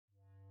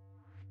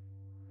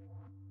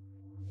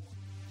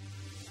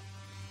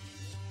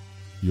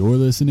You're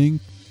listening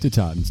to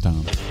Titans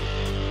Time.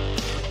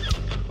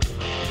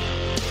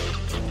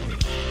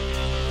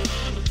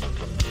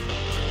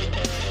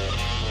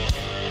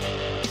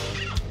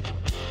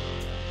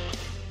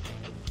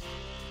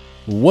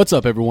 What's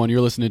up, everyone?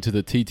 You're listening to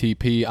the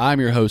TTP. I'm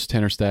your host,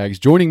 Tanner Staggs.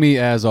 Joining me,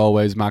 as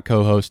always, my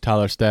co-host,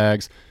 Tyler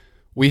Staggs.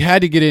 We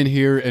had to get in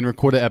here and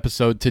record an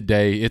episode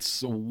today.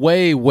 It's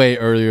way, way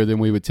earlier than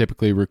we would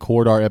typically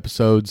record our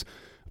episodes.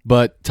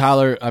 But,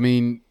 Tyler, I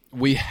mean,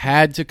 we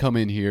had to come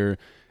in here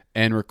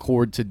and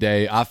record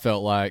today. I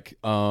felt like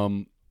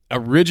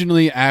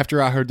originally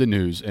after I heard the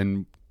news,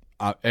 and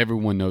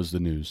everyone knows the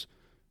news.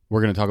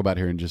 We're going to talk about it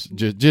here in just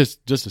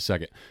a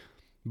second.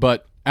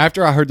 But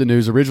after I heard the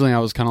news, originally I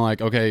was kind of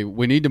like, okay,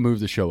 we need to move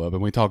the show up,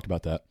 and we talked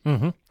about that.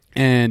 Mm-hmm.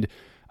 And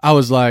I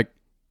was like,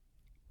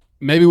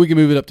 maybe we can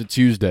move it up to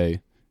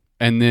Tuesday.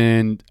 And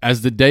then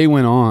as the day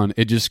went on,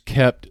 it just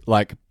kept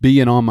like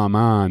being on my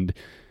mind.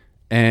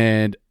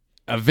 And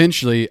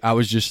eventually I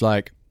was just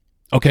like,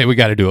 okay, we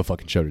got to do a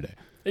fucking show today.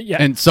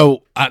 Yeah. And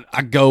so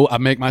I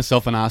make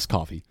myself an iced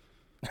coffee,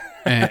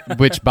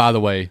 which, by the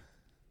way,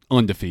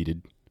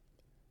 undefeated.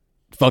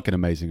 Fucking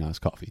amazing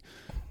iced coffee.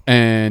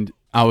 And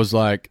I was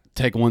like,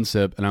 take one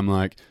sip, and I'm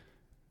like,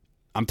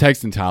 I'm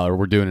texting Tyler,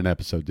 we're doing an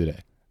episode today.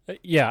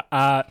 Yeah.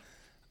 I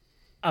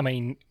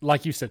mean,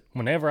 like you said,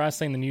 whenever I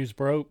seen the news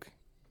broke,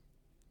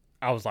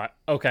 I was like,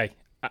 okay,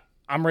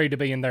 I'm ready to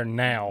be in there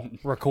now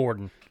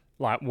recording.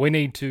 Like, we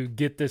need to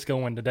get this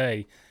going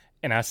today.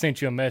 And I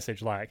sent you a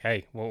message like,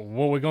 hey, well,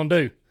 what are we going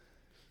to do?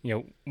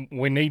 You know,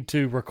 we need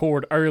to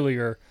record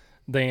earlier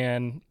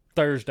than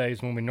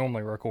Thursdays when we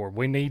normally record.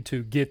 We need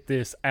to get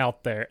this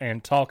out there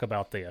and talk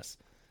about this.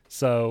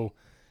 So,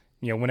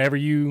 you know, whenever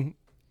you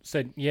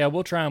said, yeah,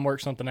 we'll try and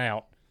work something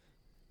out,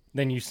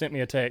 then you sent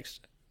me a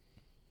text,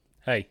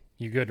 hey,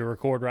 you good to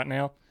record right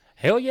now?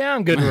 Hell yeah,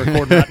 I'm good to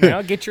record right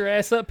now. Get your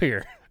ass up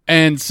here.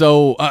 And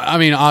so, I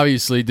mean,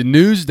 obviously, the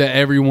news that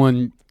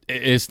everyone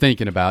is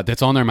thinking about,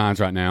 that's on their minds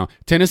right now,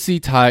 Tennessee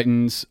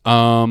Titans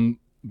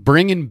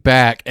bringing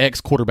back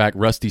ex-quarterback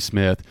Rusty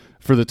Smith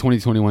for the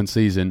 2021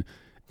 season,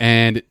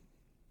 and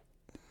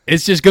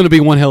it's just going to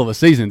be one hell of a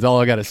season, is all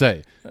I got to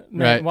say.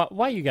 Man, right?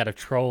 why you got to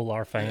troll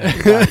our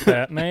fans like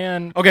that,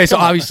 man? Okay, so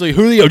obviously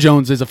Julio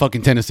Jones is a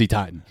fucking Tennessee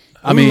Titan.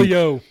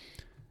 Julio.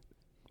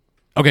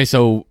 Okay,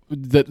 so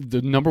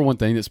the number one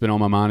thing that's been on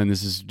my mind, and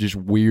this is just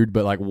weird,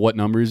 but like, what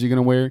number is he going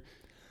to wear?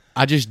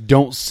 I just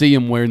don't see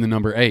him wearing the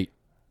number 8.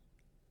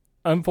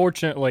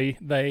 Unfortunately,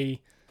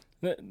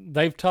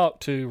 they've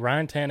talked to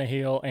Ryan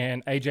Tannehill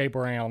and A.J.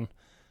 Brown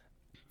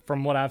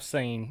from what I've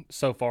seen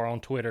so far on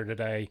Twitter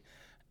today,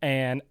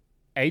 and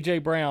A.J.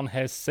 Brown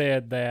has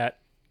said that,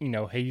 you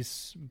know,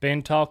 he's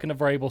been talking to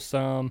Vrabel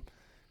some,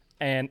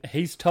 and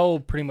he's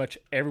told pretty much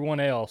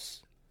everyone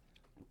else,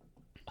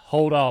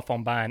 hold off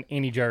on buying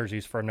any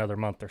jerseys for another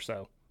month or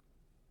so.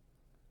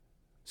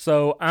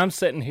 So I'm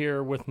sitting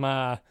here with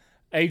my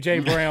A.J.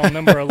 Brown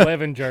number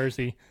 11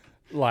 jersey,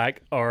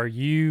 like, are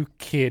you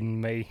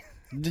kidding me?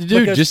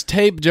 Dude, just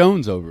tape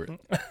Jones over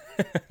it.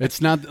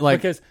 It's not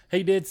like... Because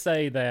he did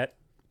say that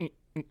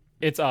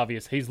it's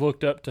obvious. He's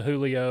looked up to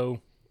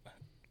Julio,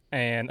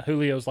 and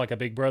Julio's like a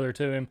big brother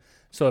to him.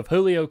 So if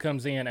Julio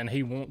comes in and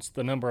he wants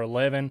the number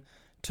 11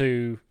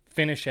 to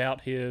finish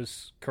out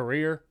his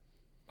career,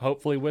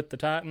 hopefully with the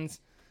Titans,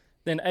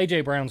 then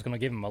A.J. Brown's going to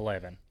give him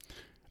 11.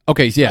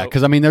 Okay, yeah,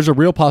 because, I mean, there's a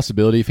real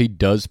possibility if he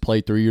does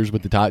play 3 years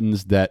with the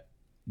Titans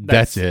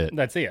that's it.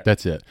 That's it.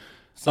 That's it.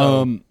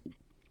 So,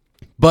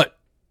 but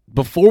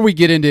before we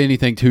get into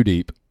anything too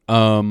deep,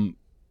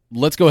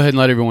 let's go ahead and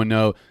let everyone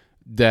know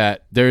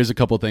that there is a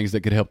couple of things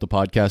that could help the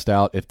podcast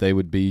out if they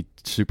would be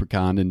super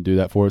kind and do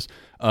that for us.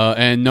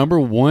 And number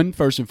one,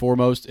 first and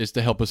foremost, is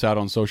to help us out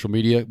on social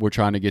media. We're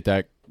trying to get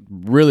that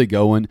really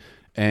going.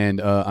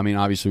 And, I mean,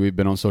 obviously, we've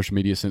been on social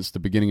media since the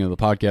beginning of the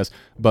podcast,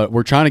 but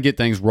we're trying to get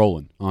things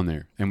rolling on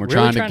there. And we're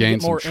really trying to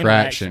gain some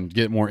traction,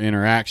 get more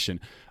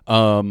interaction.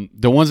 The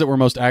ones that we're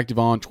most active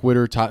on,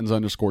 Twitter,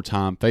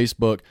 Titans_time,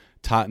 Facebook,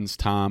 Titans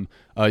Time.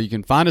 You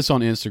can find us on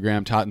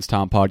Instagram, Titans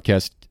Time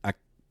Podcast. I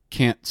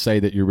can't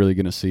say that you're really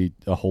going to see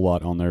a whole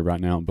lot on there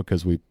right now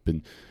because we've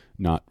been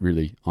not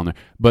really on there.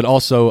 But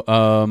also,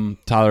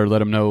 Tyler, let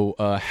them know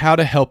how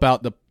to help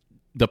out the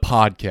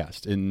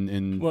podcast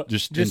in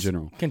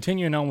general.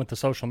 Continuing on with the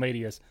social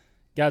medias,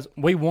 guys,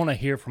 we want to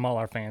hear from all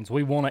our fans.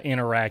 We want to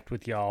interact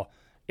with y'all.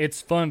 It's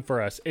fun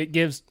for us.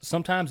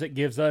 Sometimes it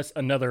gives us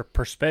another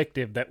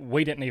perspective that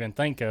we didn't even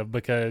think of,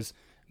 because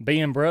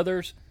being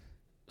brothers,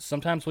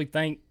 sometimes we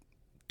think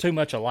too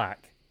much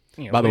alike.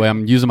 You know, by the way,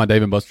 I'm using my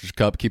Dave & Buster's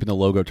cup, keeping the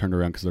logo turned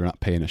around because they're not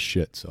paying us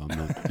shit, so I'm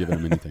not giving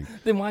them anything.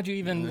 Then why'd you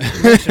even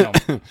mention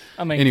them?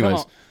 I mean, anyways. come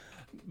on.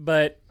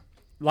 But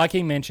like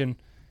he mentioned,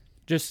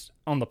 just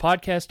on the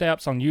podcast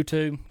apps on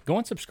YouTube, go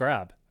and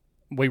subscribe.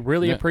 We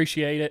really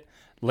appreciate it.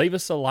 Leave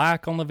us a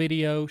like on the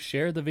video,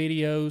 share the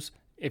videos.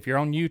 If you're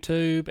on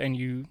YouTube and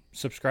you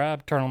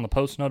subscribe, turn on the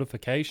post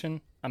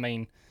notification. I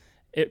mean,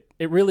 it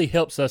really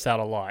helps us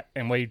out a lot,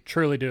 and we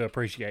truly do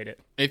appreciate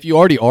it. If you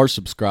already are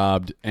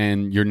subscribed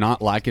and you're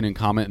not liking and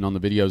commenting on the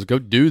videos, go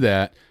do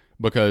that,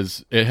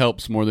 because it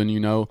helps more than you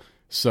know.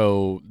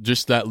 So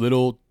just that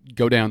little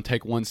go down,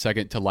 take 1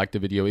 second to like the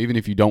video. Even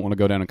if you don't want to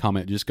go down and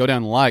comment, just go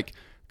down and like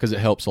because it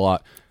helps a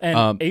lot.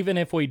 And even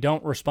if we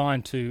don't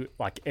respond to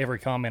like every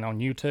comment on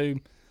YouTube,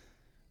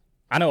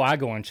 I know I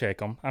go and check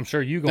them. I'm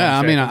sure you go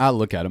and check them. I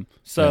look at them.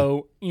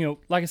 So,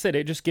 like I said,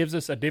 it just gives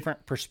us a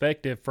different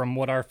perspective from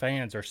what our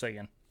fans are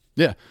seeing.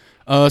 Yeah.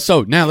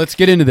 So now let's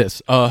get into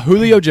this.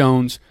 Julio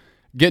Jones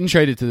getting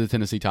traded to the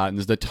Tennessee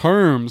Titans. The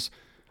terms,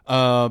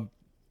 the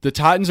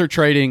Titans are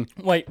trading.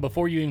 Wait,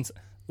 before you even,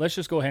 let's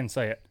just go ahead and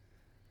say it.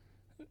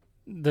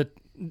 The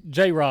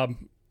J-Rob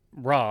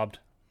robbed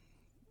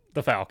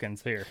the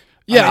Falcons here.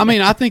 Yeah,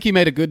 I think he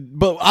made a good.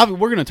 But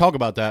we're going to talk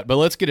about that. But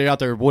let's get it out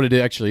there what it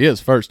actually is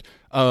first.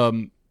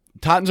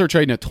 Titans are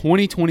trading a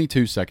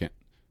 2022 second,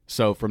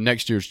 so from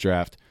next year's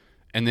draft,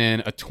 and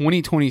then a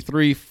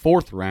 2023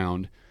 fourth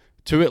round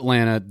to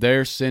Atlanta.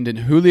 They're sending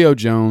Julio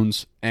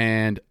Jones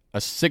and a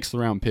 6th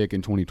round pick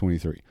in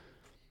 2023.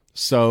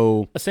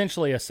 So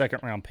essentially a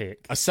 2nd round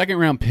pick. A 2nd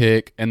round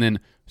pick, and then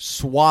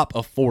swap a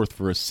 4th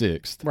for a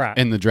 6th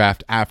in the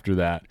draft after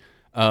that.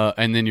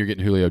 And then you're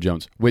getting Julio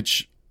Jones,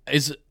 which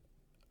is,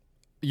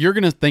 you're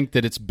going to think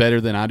that it's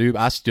better than I do.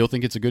 I still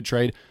think it's a good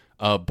trade,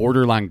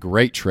 borderline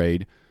great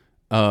trade.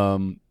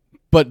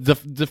 But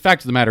the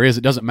fact of the matter is,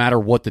 it doesn't matter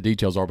what the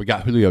details are. We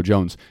got Julio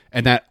Jones,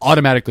 and that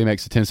automatically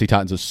makes the Tennessee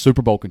Titans a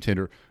Super Bowl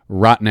contender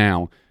right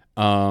now.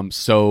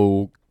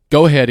 So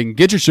go ahead and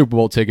get your Super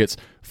Bowl tickets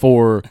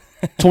for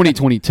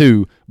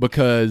 2022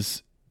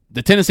 because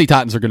the Tennessee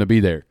Titans are going to be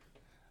there.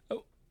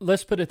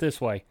 Let's put it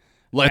this way.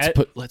 Let's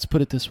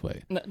put it this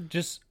way.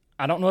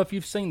 I don't know if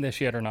you've seen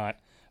this yet or not,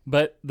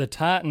 but the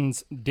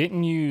Titans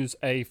didn't use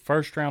a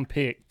 1st round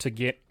pick to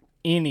get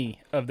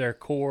any of their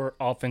core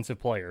offensive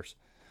players.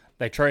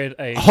 They traded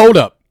a... Hold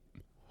up.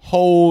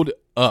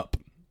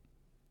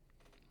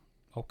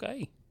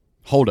 Okay.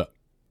 Hold up.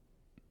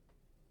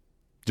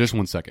 Just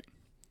 1 second.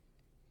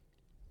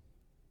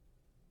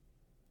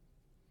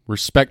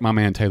 Respect my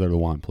man Taylor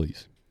Lewan,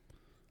 please.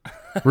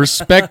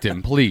 Respect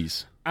him,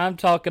 please. I'm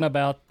talking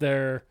about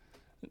their...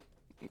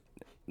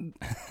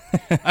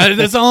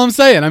 That's all I'm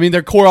saying. I mean,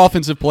 they're core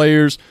offensive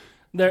players.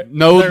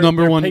 No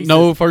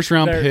 1st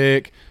round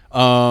pick.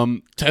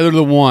 Taylor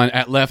Lewan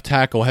at left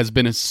tackle has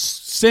been a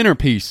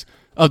centerpiece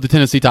of the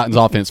Tennessee Titans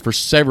offense for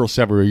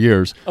several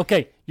years.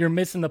 Okay, you're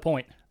missing the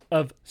point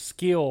of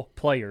skill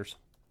players.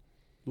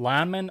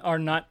 Linemen are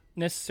not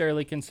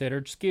necessarily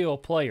considered skill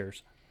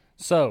players.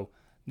 So,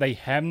 they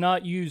have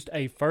not used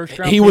a 1st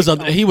round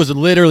pick. He was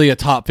literally a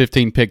top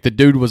 15 pick. The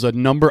dude was a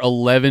number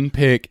 11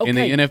 pick in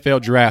the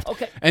NFL draft.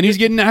 Okay. And he's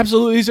getting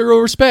absolutely zero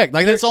respect.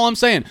 Like, that's all I'm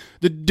saying.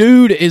 The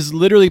dude is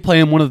literally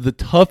playing one of the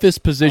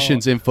toughest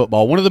positions in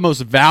football, one of the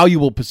most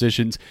valuable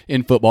positions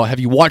in football. Have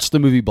you watched the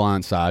movie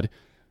Blindside?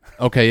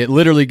 Okay, it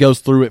literally goes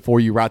through it for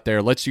you right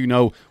there. Lets you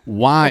know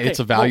why it's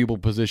a valuable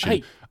position.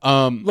 Hey,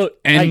 I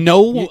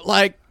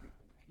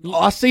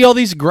see all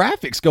these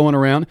graphics going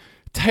around.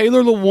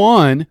 Taylor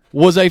Lewan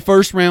was a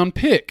 1st round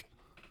pick.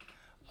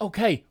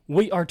 Okay,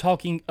 we are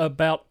talking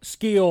about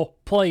skill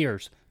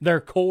players. Their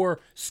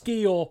core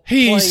skill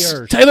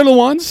players. Taylor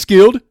Lewan's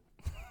skilled.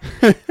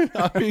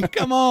 I mean,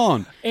 come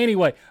on.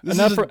 Anyway,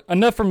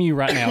 enough from you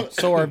right now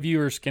so our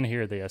viewers can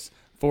hear this.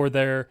 For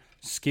their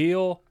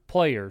skill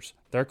players,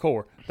 their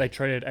core, they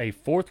traded a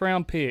 4th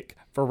round pick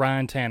for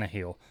Ryan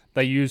Tannehill.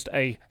 They used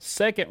a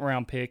 2nd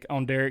round pick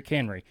on Derrick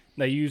Henry.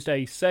 They used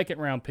a 2nd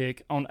round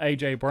pick on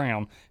A.J.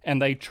 Brown.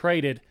 And they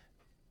traded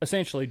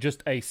essentially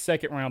just a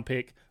 2nd round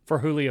pick for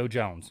Julio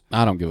Jones.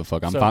 I don't give a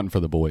fuck. I'm fighting for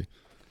the boy.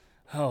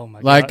 Oh,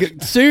 my God.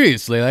 Like,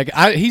 seriously. Like,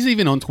 he's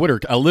even on Twitter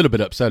a little bit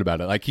upset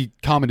about it. Like, he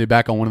commented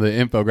back on one of the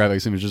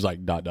infographics and was just like, ...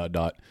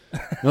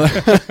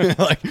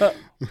 like,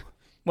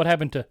 what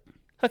happened to...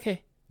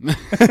 Okay.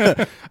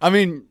 I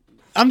mean,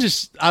 I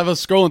was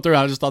scrolling through.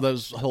 I just thought that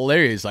was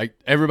hilarious. Like,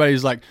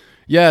 everybody's like,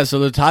 yeah, so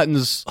the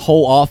Titans'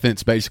 whole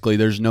offense, basically,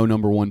 there's no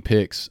number 1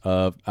 picks.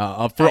 For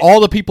all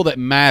the people that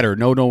matter,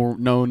 no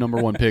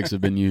number 1 picks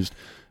have been used.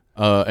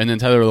 And then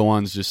Taylor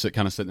Lewan's just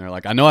kind of sitting there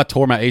like, I know I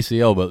tore my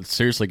ACL, but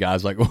seriously,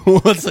 guys, like,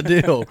 what's the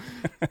deal?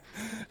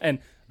 And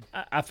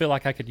I feel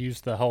like I could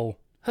use the whole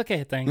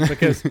okay thing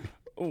because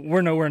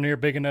we're nowhere near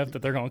big enough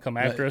that they're going to come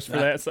after us for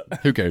that. So.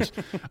 Who cares?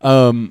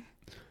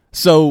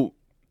 So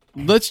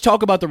let's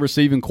talk about the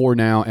receiving core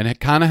now and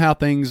kind of how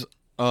things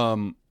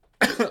are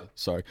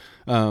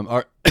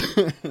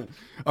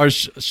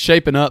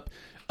shaping up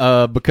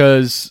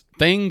because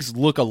things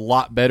look a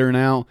lot better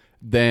now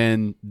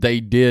than they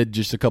did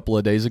just a couple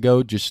of days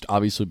ago, just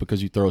obviously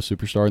because you throw a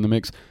superstar in the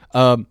mix.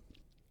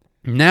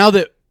 Now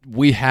that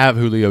we have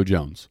Julio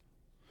Jones,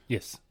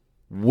 yes,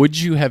 would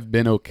you have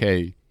been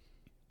okay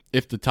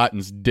if the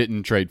Titans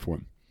didn't trade for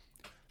him?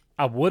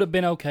 I would have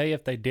been okay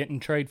if they didn't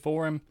trade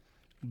for him,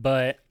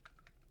 but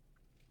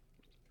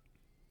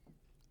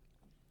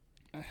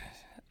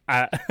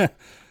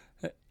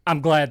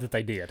I'm glad that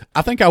they did.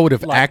 I think I would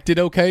have acted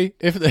okay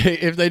if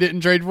they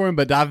didn't trade for him,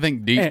 but I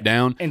think deep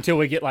down, until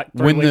we get like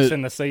 3 weeks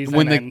in the season,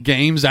 when the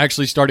games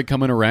actually started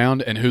coming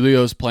around and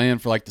Julio's playing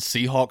for like the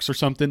Seahawks or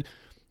something,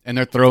 and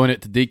they're throwing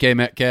it to DK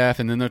Metcalf,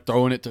 and then they're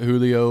throwing it to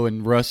Julio,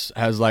 and Russ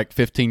has like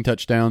 15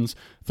 touchdowns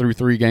through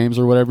 3 games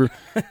or whatever.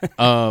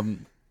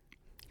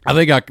 I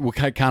think I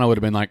kind of would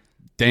have been like,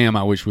 damn,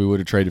 I wish we would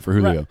have traded for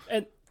Julio.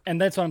 Right. And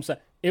that's what I'm saying.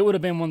 It would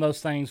have been one of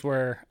those things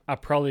where I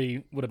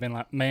probably would have been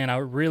like, man, I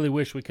really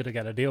wish we could have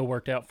got a deal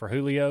worked out for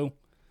Julio,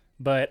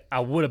 but I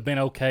would have been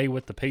okay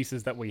with the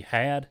pieces that we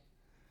had.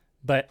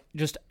 But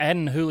just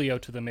adding Julio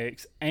to the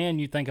mix,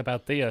 and you think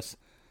about this,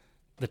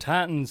 the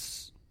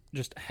Titans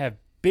just have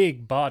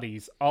big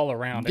bodies all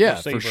around. Yeah,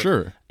 receiver. for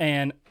sure.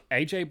 And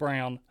A.J.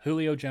 Brown,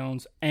 Julio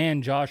Jones,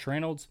 and Josh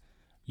Reynolds,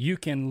 you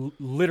can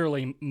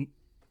literally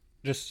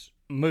just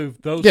move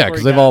those. Yeah,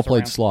 because they've all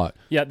played around. slot.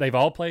 Yeah, they've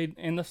all played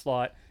in the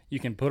slot. You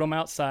can put them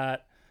outside.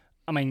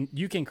 I mean,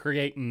 you can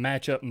create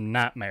matchup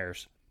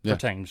nightmares for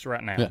teams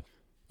right now. Yeah.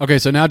 Okay,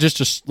 so now just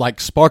to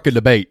like spark a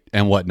debate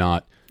and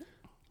whatnot,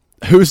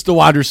 who's the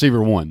wide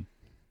receiver 1?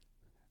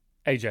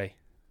 A.J.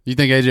 You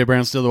think A.J.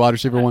 Brown's still the wide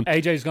receiver 1?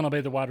 A.J.'s going to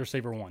be the wide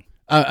receiver 1.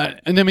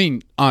 And I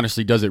mean,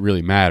 honestly, does it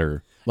really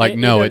matter? Like,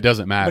 it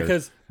doesn't matter.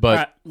 Because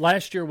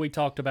last year we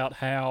talked about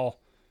how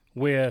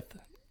this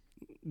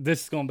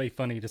is going to be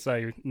funny to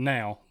say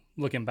now,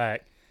 looking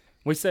back,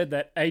 we said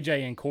that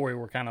A.J. and Corey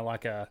were kind of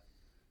like a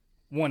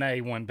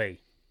 1A, 1B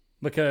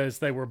because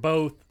they were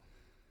both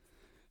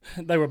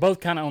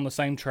kind of on the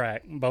same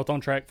track, both on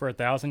track for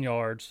 1,000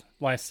 yards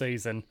last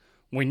season.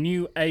 We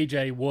knew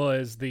A.J.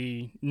 was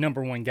the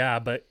number 1 guy,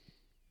 but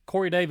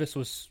Corey Davis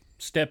was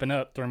stepping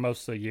up through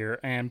most of the year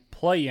and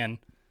playing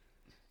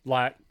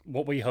like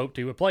what we hoped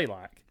he would play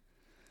like.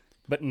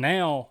 But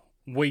now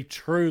we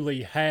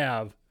truly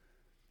have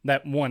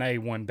that 1A,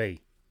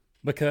 1B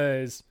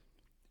because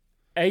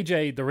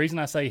AJ, the reason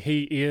I say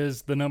he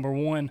is the number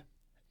 1,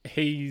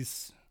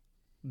 he's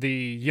the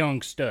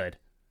young stud.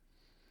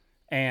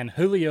 And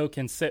Julio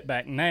can sit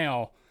back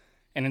now,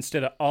 and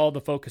instead of all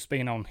the focus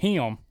being on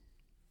him,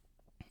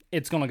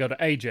 it's going to go to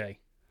AJ,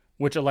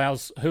 which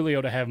allows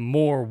Julio to have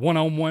more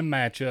one-on-one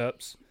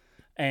matchups.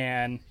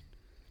 And,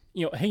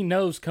 he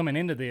knows coming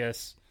into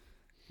this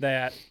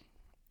that,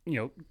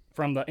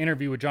 from the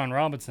interview with John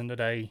Robinson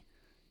today,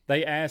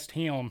 they asked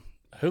him,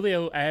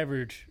 Julio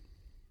averaged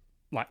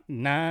like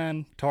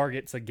 9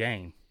 targets a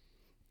game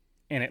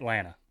in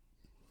Atlanta.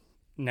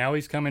 Now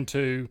he's coming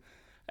to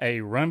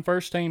a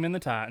run-first team in the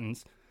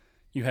Titans.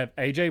 You have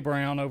A.J.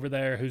 Brown over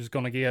there who's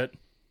going to get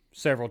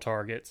several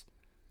targets.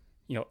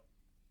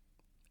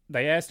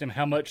 They asked him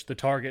how much the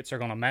targets are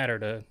going to matter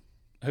to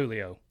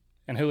Julio.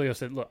 And Julio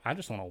said, look, I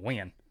just want to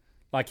win.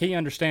 Like, he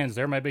understands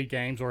there may be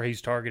games where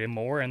he's targeted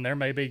more, and there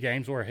may be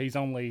games where he's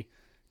only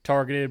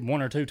targeted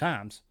 1 or 2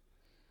 times.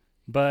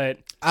 But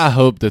I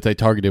hope that they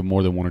target him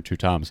more than 1 or 2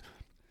 times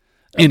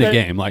in a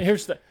game. Like,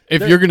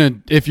 if you're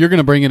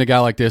gonna bring in a guy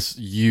like this,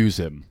 use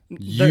him.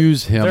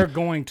 Use him. They're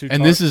going to.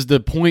 And this is the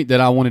point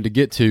that I wanted to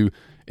get to,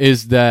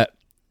 is that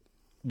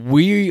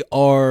the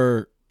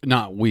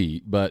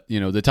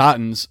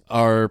Titans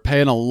are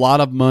paying a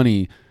lot of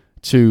money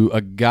to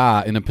a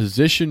guy in a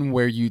position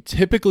where you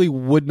typically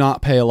would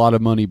not pay a lot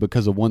of money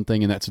because of one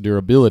thing, and that's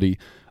durability.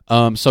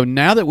 So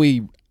now that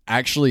we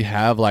actually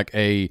have like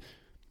a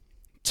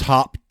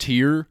top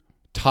tier,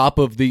 top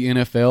of the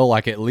NFL,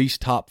 like at least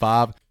top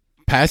 5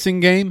 passing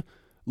game,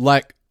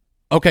 like,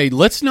 okay,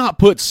 let's not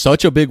put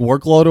such a big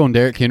workload on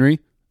Derrick Henry.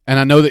 And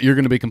I know that you're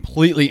going to be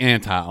completely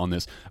anti on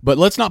this, but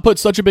let's not put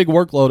such a big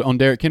workload on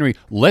Derrick Henry.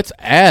 Let's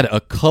add a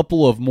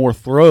couple of more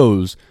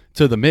throws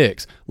to the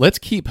mix. Let's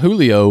keep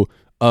Julio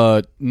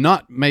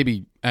not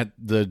maybe at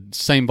the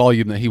same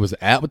volume that he was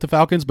at with the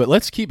Falcons, but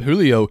let's keep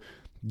Julio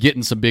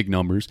getting some big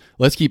numbers.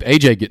 Let's keep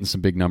AJ getting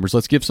some big numbers.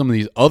 Let's give some of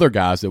these other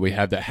guys that we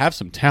have that have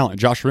some talent.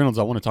 Josh Reynolds,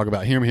 I want to talk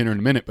about him here in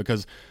a minute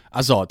because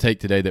I saw a take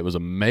today that was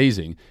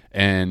amazing,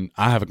 and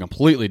I have a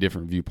completely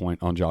different viewpoint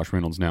on Josh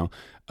Reynolds now.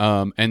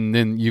 And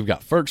then you've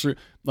got Ferkser.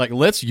 Like,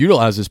 let's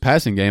utilize this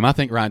passing game. I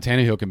think Ryan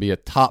Tannehill can be a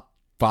top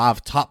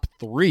 5, top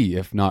 3,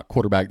 if not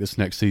quarterback this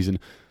next season.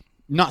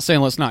 Not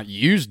saying let's not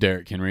use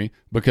Derrick Henry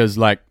because,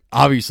 like,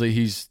 obviously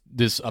he's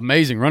this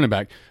amazing running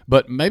back,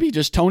 but maybe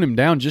just tone him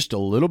down just a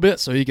little bit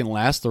so he can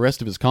last the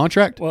rest of his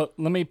contract. Well,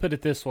 let me put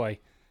it this way.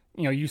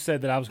 You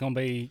said that I was going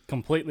to be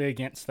completely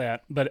against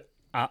that, but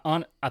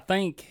I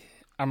think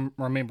I'm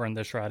remembering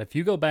this right. If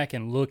you go back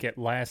and look at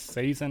last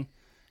season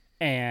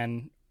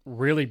and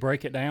really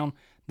break it down,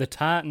 the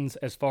Titans,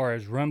 as far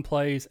as run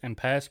plays and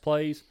pass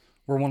plays,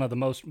 were one of the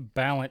most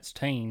balanced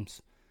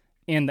teams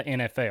in the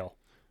NFL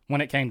when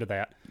it came to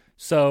that.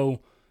 So,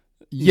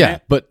 yeah,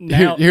 but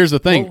here's the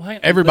thing.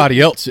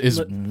 Everybody else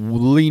is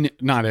leaning,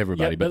 not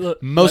everybody,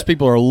 but most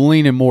people are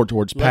leaning more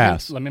towards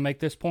pass. Let me make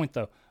this point,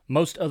 though.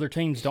 Most other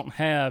teams don't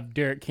have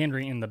Derrick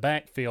Henry in the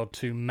backfield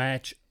to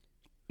match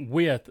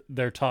with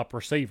their top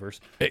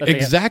receivers.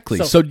 Exactly.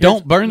 So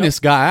don't burn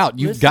this guy out.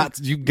 You've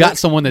got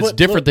someone that's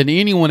different than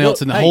anyone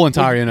else in the whole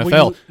entire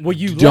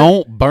NFL.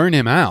 Don't burn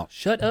him out.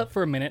 Shut up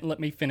for a minute and let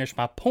me finish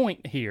my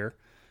point here.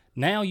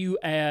 Now you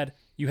have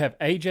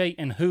AJ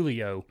and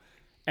Julio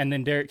and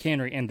then Derrick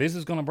Henry, and this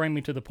is going to bring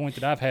me to the point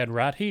that I've had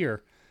right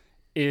here,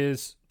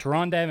 is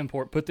Teron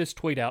Davenport put this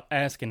tweet out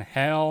asking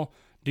how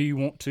do you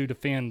want to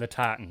defend the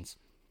Titans?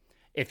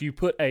 If you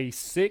put a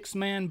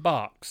 6-man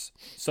box,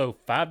 so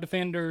 5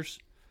 defenders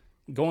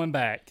going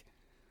back,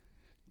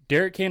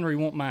 Derrick Henry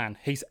won't mind.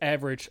 He's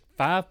averaged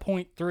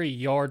 5.3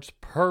 yards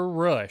per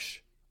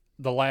rush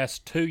the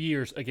last 2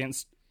 years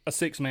against a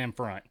 6-man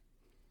front.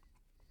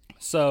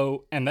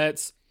 So, and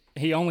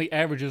he only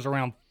averages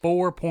around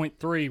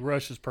 4.3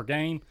 rushes per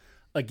game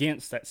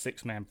against that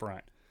 6-man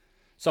front.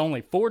 So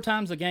only 4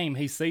 times a game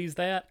he sees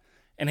that,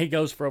 and he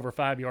goes for over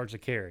 5 yards a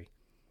carry.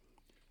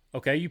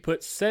 Okay, you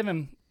put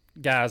 7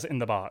 guys in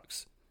the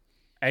box.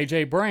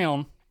 A.J.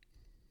 Brown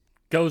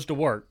goes to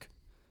work.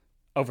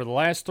 Over the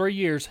last 3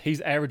 years, he's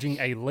averaging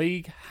a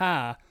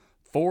league-high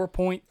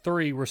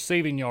 4.3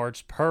 receiving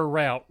yards per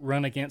route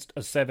run against a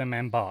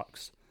 7-man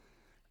box.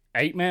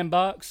 8-man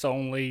box,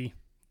 only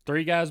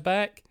 3 guys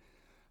back.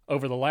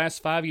 Over the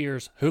last 5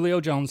 years,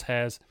 Julio Jones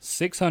has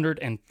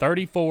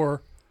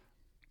 634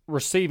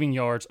 receiving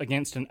yards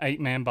against an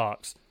 8-man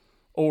box,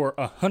 or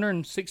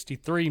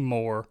 163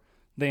 more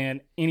than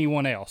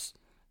anyone else.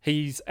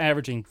 He's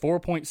averaging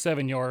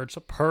 4.7 yards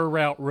per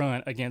route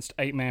run against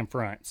 8-man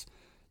fronts.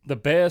 The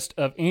best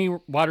of any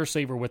wide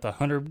receiver with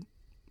 100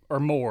 or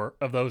more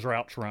of those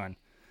routes run.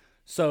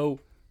 So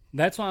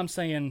that's why I'm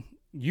saying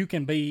you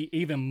can be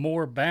even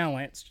more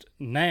balanced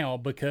now,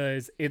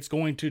 because it's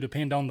going to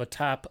depend on the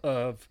type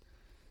of,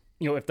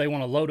 if they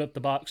want to load up the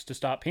box to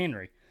stop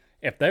Henry.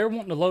 If they're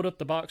wanting to load up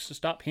the box to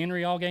stop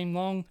Henry all game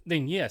long,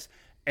 then yes,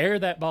 air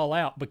that ball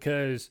out,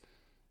 because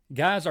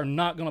guys are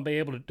not going to be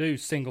able to do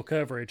single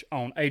coverage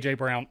on A.J.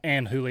 Brown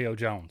and Julio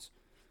Jones.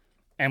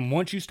 And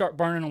once you start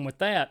burning them with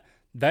that,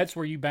 that's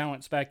where you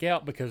balance back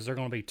out, because they're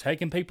going to be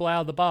taking people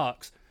out of the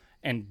box,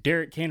 and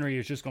Derrick Henry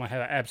is just going to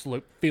have an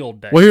absolute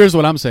field day. Well, here's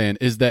what I'm saying,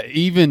 is that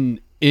even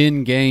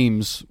in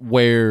games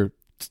where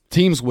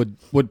teams would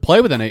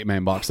play with an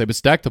 8-man box, they would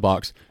stack the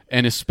box,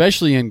 and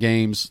especially in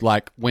games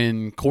like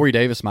when Corey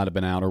Davis might have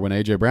been out or when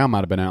A.J. Brown might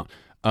have been out,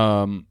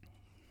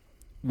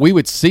 we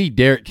would see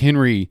Derrick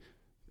Henry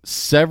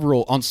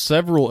on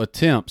several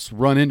attempts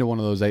run into one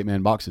of those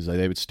 8-man boxes.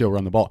 They would still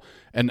run the ball.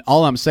 And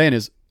all I'm saying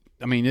is,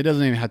 it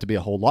doesn't even have to be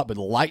a whole lot, but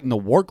lighten the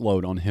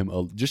workload on him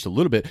just a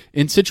little bit.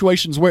 In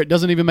situations where it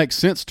doesn't even make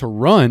sense to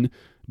run,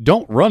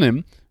 don't run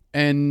him,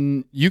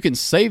 and you can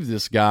save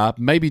this guy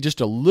maybe just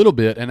a little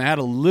bit and add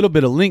a little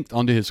bit of length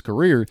onto his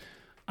career.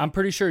 I'm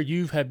pretty sure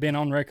you have been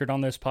on record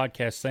on this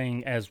podcast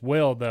saying as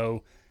well,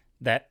 though,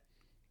 that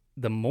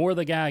the more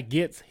the guy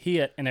gets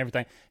hit and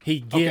everything, he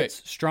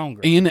gets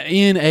stronger. In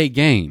a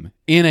game,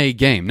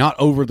 not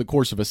over the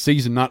course of a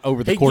season, not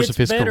over the course of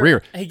his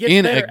career. He gets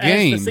better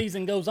as the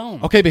season goes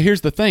on. Okay, but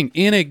here's the thing.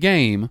 In a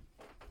game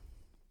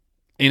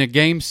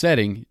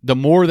setting, the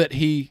more that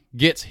he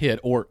gets hit,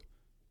 or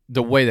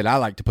the way that I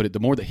like to put it, the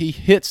more that he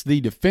hits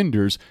the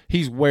defenders,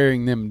 he's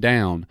wearing them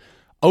down.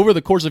 Over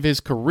the course of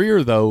his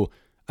career, though,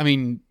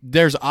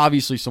 there's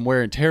obviously some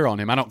wear and tear on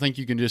him. I don't think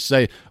you can just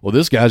say, well,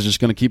 this guy's just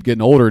going to keep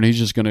getting older and he's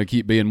just going to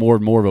keep being more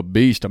and more of a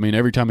beast.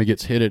 Every time he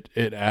gets hit,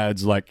 it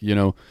adds like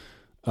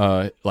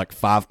 5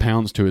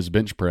 pounds to his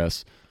bench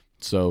press.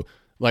 So,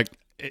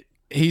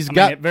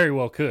 it very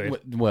well could.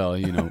 Well,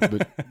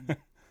 but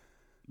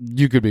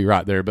you could be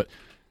right there. But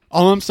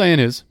all I'm saying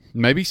is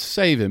maybe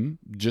save him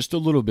just a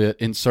little bit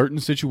in certain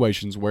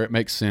situations where it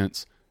makes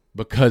sense,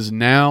 because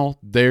now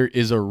there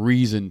is a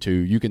reason to.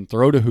 You can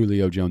throw to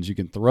Julio Jones. You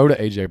can throw to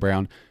A.J.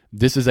 Brown.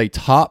 This is a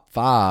top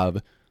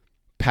 5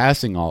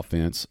 passing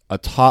offense, a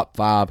top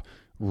 5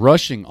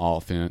 rushing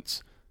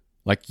offense.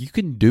 You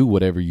can do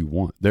whatever you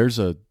want. That's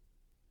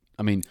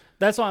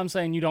why I'm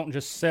saying you don't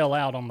just sell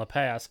out on the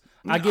pass.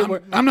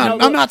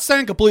 I'm not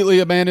saying completely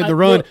abandon the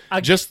run.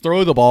 Just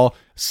throw the ball.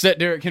 Set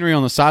Derrick Henry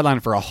on the sideline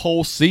for a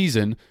whole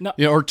season,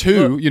 or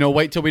 2.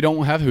 Wait till we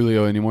don't have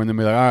Julio anymore, and then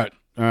be like,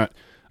 all right.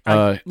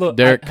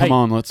 Derrick, come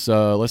on, let's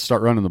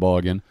start running the ball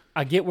again.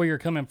 I get where you're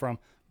coming from,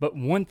 but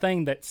one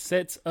thing that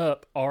sets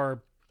up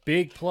our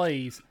big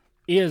plays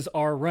is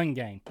our run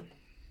game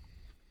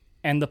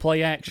and the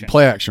play action.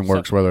 Play action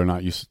works whether or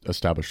not you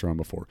establish run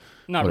before.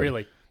 Not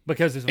really,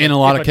 because in a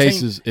lot of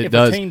cases it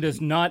does. If a team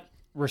does not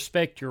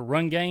respect your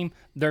run game,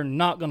 they're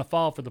not going to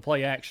fall for the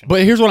play action.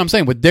 But here's what I'm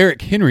saying. With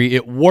Derrick Henry,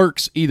 it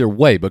works either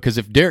way, because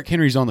if Derrick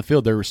Henry's on the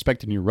field, they're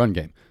respecting your run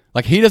game.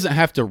 He doesn't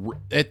have to,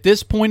 at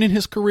this point in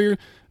his career.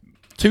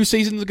 2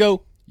 seasons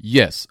ago,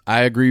 yes,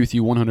 I agree with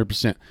you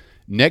 100%.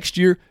 Next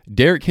year,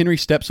 Derrick Henry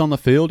steps on the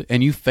field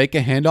and you fake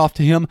a handoff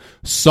to him,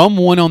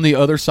 someone on the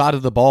other side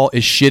of the ball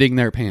is shitting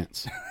their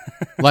pants.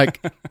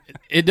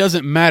 It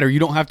doesn't matter. You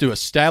don't have to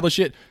establish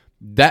it.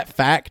 That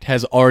fact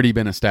has already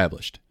been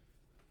established.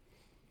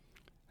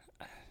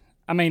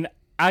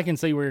 I can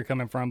see where you're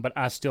coming from, but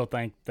I still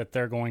think that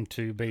they're going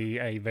to be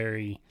a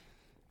very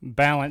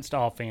balanced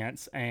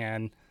offense,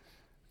 and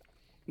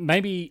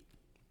maybe,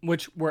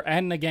 which we're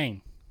adding a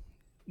game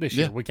this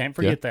year. We can't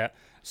forget that.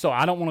 So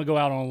I don't want to go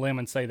out on a limb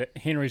and say that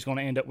Henry's going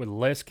to end up with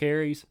less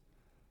carries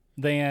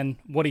than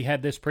what he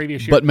had this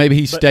previous year. But maybe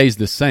he stays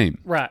the same.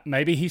 Right.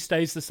 Maybe he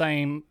stays the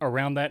same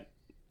around that,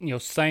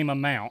 same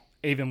amount,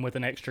 even with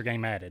an extra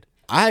game added.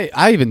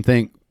 I even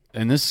think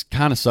and this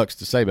kind of sucks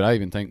to say, but I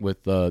even think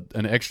with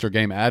an extra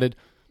game added,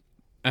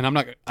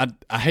 and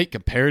I hate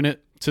comparing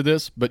it to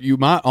this, but you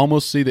might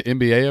almost see the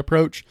NBA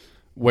approach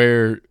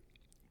where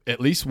at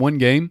least one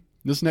game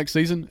this next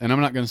season, and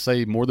I'm not going to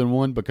say more than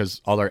one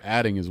because all they're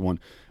adding is one,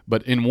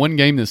 but in one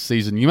game this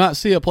season, you might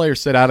see a player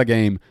sit out a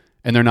game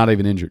and they're not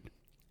even injured.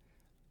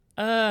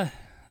 I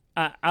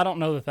don't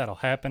know that that'll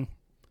happen,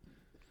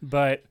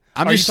 but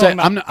I'm just saying.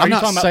 I'm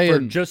not saying for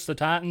just the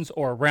Titans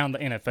or around the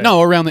NFL.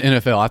 No, around the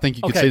NFL. I think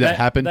you could see that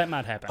happen. That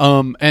might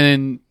happen.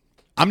 And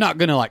I'm not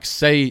going to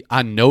say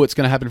I know it's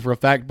going to happen for a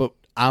fact, but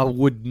I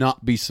would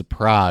not be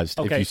surprised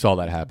if you saw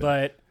that happen.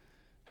 But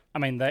I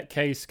mean, that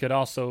case could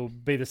also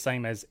be the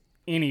same as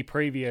any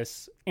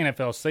previous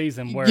NFL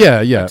season where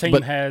a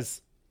team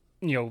has,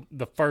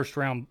 the first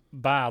round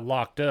bye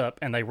locked up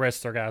and they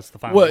rest their guys the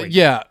final week.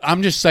 Yeah,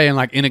 I'm just saying,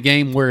 like, in a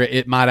game where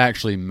it might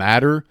actually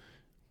matter,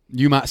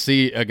 you might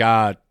see a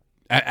guy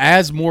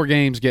as more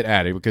games get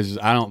added, because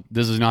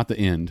this is not the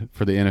end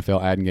for the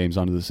NFL adding games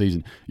onto the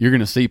season. You're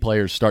going to see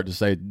players start to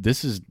say,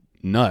 this is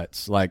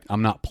nuts. Like,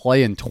 I'm not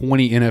playing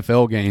 20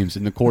 NFL games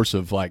in the course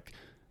of, like,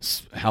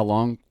 how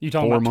long? You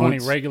talking 4 about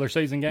months? 20 regular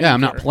season games? Yeah,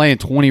 I'm not playing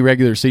 20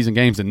 regular season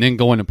games and then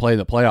going to play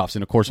the playoffs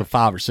in the course of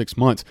 5 or 6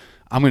 months.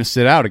 I'm going to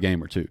sit out a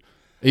game or two,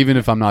 even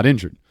if I'm not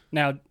injured.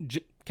 Now,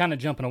 kind of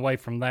jumping away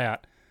from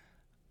that,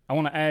 I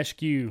want to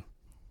ask you,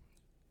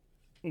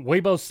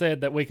 we both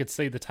said that we could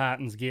see the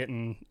Titans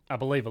getting, I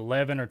believe,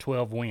 11 or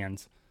 12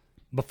 wins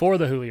before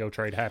the Julio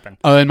trade happened.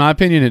 In my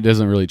opinion, it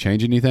doesn't really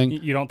change anything.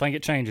 You don't think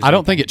it changes I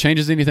don't think it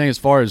changes anything as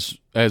far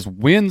as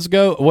wins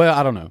go. Well,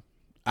 I don't know.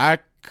 I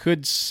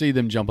could see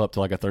them jump up to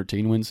like a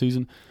 13-win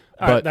season.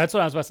 But that's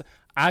what I was about to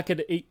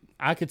say.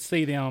 I could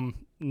see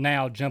them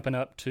now jumping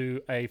up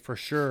to a, for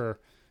sure,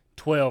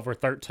 12 or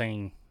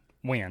 13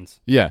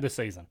 wins this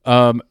season.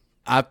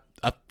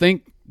 I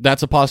think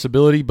that's a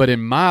possibility, but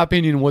in my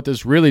opinion, what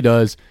this really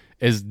does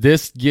is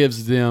this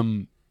gives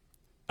them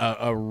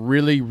a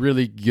really,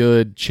 really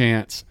good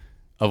chance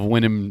of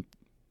winning,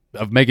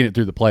 of making it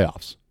through the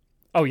playoffs.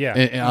 Oh,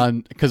 yeah.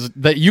 Because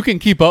you can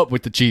keep up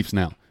with the Chiefs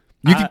now.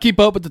 You can keep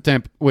up with the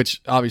Tampa,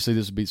 which obviously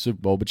this would be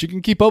Super Bowl, but you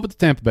can keep up with the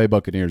Tampa Bay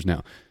Buccaneers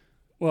now.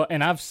 Well,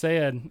 and I've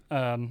said,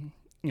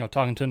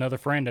 talking to another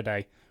friend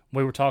today,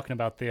 we were talking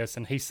about this,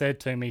 and he said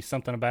to me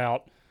something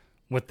about,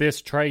 with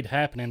this trade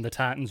happening, the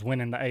Titans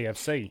winning the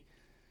AFC.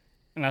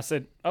 And I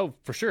said, oh,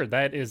 for sure,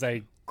 that is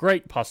a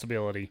great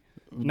possibility.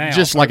 Now,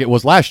 just like it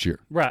was last year.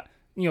 Right.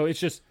 It's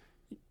just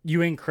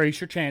you increase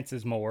your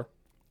chances more,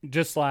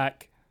 just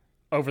like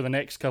over the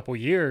next couple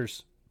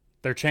years,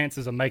 their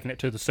chances of making it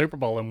to the Super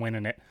Bowl and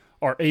winning it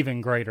are even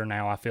greater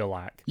now, I feel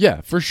like.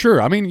 Yeah, for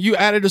sure. I mean, you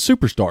added a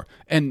superstar,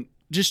 and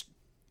just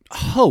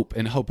hope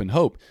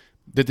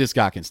that this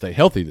guy can stay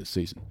healthy this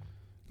season.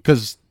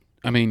 Because,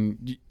 I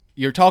mean,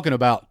 you're talking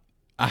about,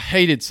 I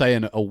hated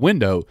saying a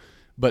window,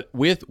 but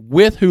with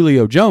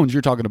Julio Jones,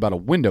 you're talking about a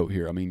window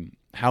here. I mean,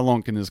 how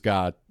long is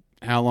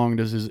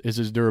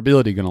his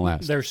durability going to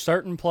last? There's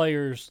certain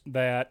players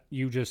that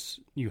you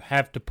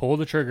have to pull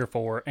the trigger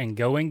for and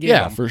go and get them.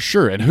 Yeah, for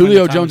sure. And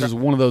Julio Jones is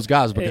one of those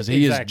guys because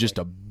he is just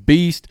a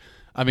beast.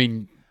 I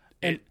mean,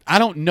 I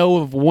don't know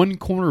of one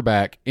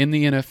cornerback in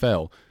the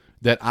NFL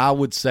that I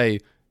would say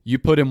you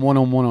put him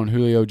one-on-one on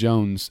Julio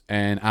Jones,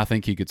 and I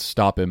think he could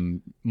stop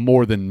him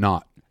more than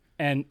not.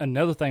 And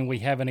another thing we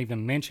haven't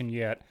even mentioned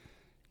yet,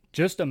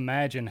 just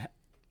imagine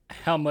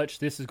how much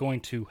this is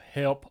going to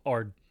help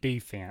our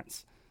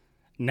defense.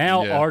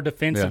 Now our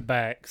defensive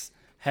backs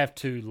have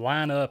to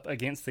line up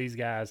against these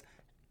guys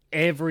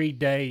every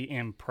day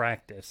in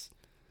practice.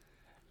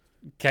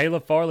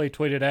 Caleb Farley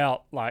tweeted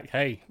out, like,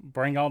 hey,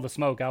 bring all the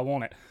smoke. I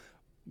want it.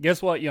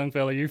 Guess what, young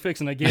fella? You're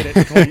fixing to get it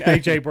between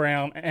A.J.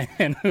 Brown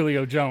and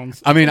Julio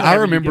Jones. I mean, I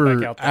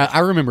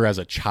remember as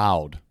a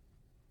child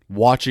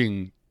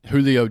watching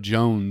Julio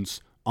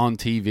Jones on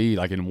TV,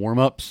 like in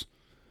warm-ups,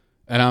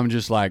 and I'm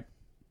just like,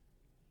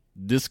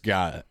 this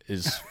guy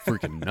is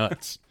freaking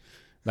nuts.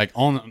 Like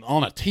on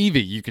a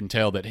TV, you can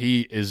tell that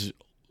he is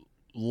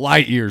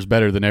light years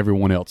better than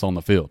everyone else on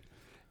the field.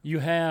 You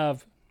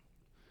have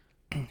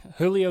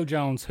Julio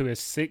Jones, who is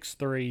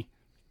 6'3",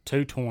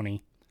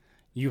 220.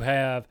 You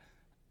have,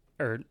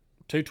 or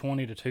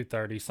 220 to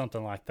 230,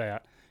 something like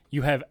that.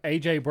 You have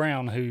A.J.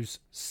 Brown, who's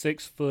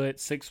 6 foot,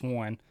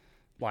 6'1",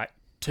 like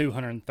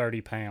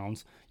 230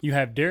 pounds. You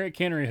have Derrick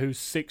Henry, who's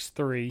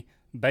 6'3",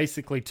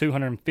 basically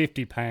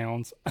 250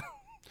 pounds.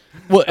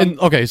 Well, and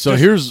okay, so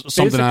here's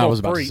something I was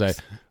about to say.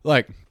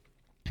 Like,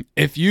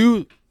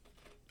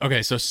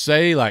 so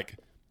say like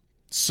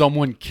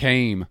someone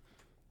came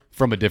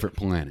from a different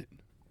planet,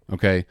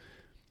 okay?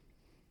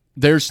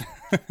 There's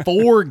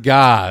 4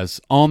 guys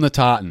on the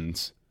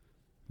Titans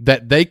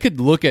that they could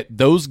look at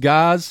those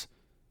guys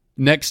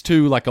next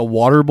to like a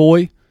water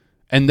boy,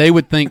 and they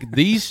would think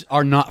these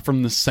are not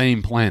from the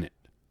same planet.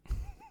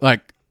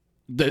 Like,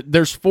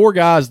 there's 4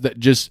 guys that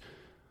just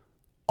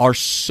are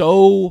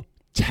so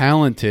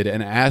talented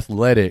and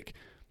athletic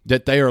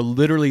that they are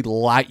literally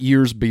light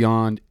years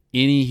beyond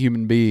any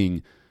human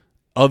being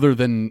other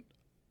than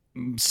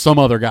some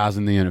other guys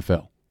in the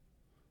NFL.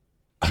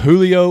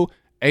 Julio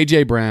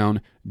A.J.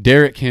 Brown,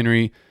 Derrick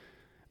Henry,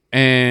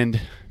 and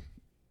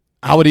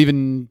I would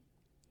even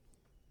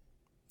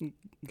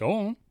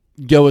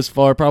go as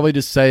far probably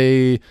to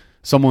say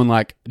someone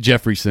like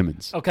Jeffrey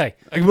Simmons. Okay.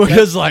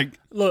 Because,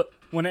 look,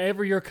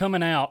 whenever you're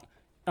coming out,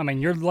 I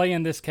mean, you're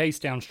laying this case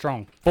down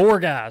strong. Four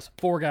guys.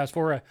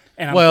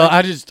 And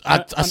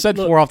I said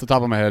four off the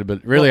top of my head,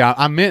 but really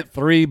I meant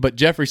three, but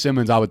Jeffrey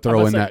Simmons I would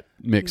throw in that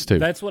mix too.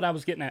 That's what I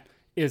was getting at,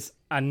 is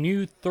I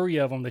knew three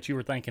of them that you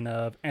were thinking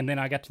of, and then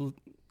I got to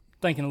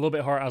thinking a little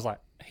bit harder. I was like,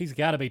 he's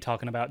got to be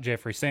talking about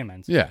Jeffrey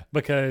Simmons. Yeah.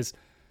 Because,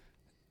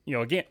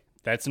 again,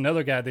 that's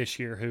another guy this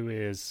year who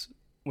is,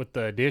 with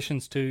the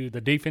additions to the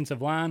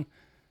defensive line,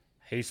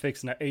 he's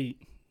fixing to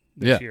eat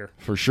this year.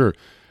 For sure.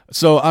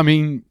 So, I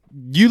mean,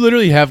 you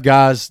literally have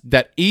guys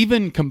that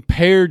even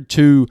compared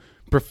to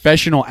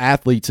professional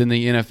athletes in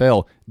the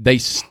NFL, they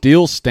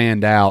still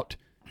stand out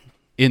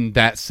in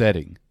that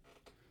setting.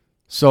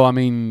 So, I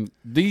mean,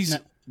 they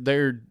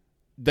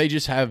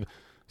just have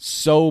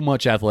so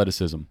much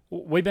athleticism.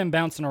 We've been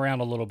bouncing around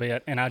a little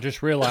bit, and I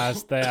just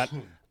realized that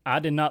I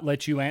did not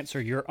let you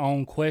answer your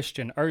own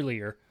question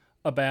earlier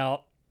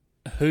about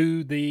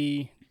who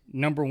the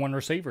number one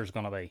receiver is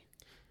going to be.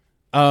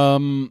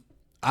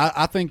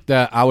 I think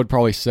that I would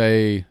probably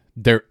say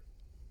there,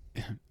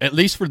 at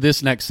least for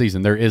this next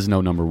season, there is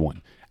no number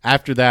one.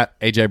 After that,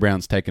 A.J.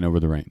 Brown's taking over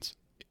the reins.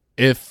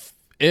 If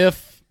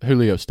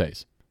Julio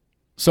stays.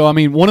 So, I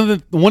mean, one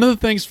of the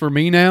things for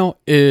me now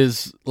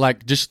is,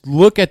 just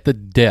look at the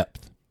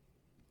depth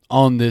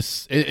on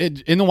this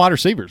in the wide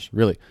receivers,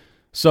 really.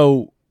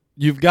 So,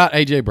 you've got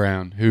A.J.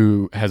 Brown,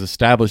 who has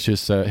established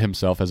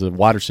himself as a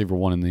wide receiver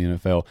one in the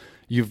NFL.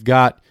 You've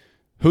got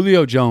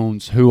Julio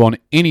Jones, who on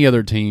any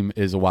other team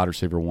is a wide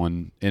receiver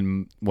one.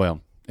 In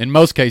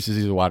most cases,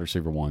 he's a wide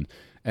receiver one.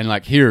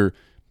 And, here,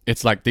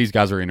 it's like these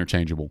guys are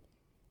interchangeable,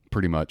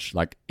 pretty much.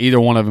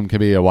 Either one of them could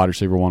be a wide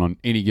receiver one on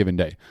any given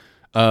day.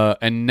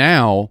 And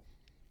now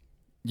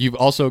you've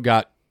also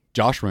got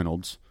Josh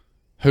Reynolds,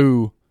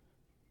 who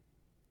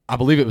I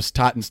believe it was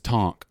Titans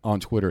Tonk on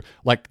Twitter.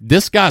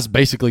 This guy's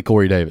basically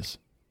Corey Davis.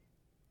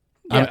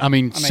 Yeah, I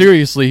mean,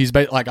 seriously, he's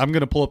I'm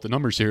going to pull up the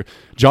numbers here.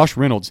 Josh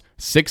Reynolds,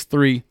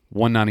 6'3",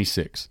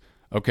 196.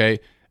 Okay,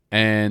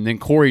 and then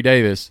Corey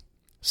Davis,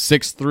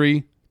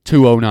 6'3",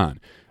 209.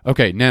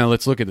 Okay, now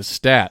let's look at the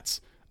stats.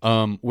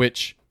 So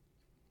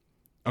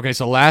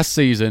last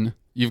season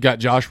you've got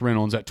Josh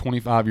Reynolds at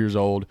 25 years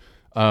old.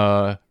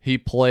 He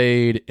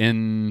played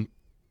in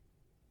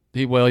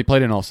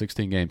all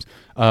 16 games.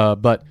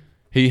 But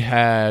he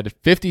had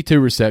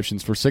 52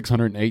 receptions for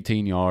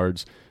 618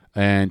 yards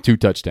and 2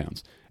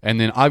 touchdowns. And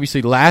then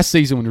obviously last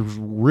season was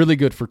really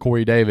good for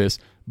Corey Davis,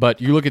 but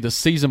you look at the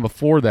season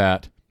before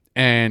that,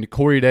 and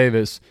Corey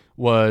Davis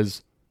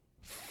was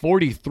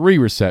 43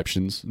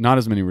 receptions, not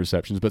as many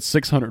receptions, but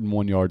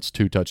 601 yards,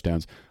 2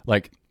 touchdowns.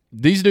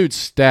 These dudes'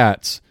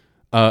 stats,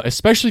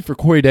 especially for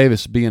Corey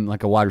Davis being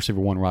a wide receiver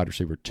 1, wide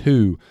receiver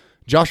 2,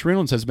 Josh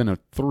Reynolds has been a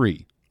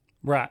 3.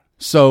 Right.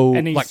 So,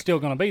 and he's still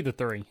going to be the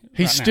 3.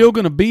 He's still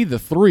going to be the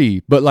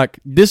 3, but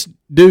this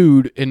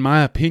dude, in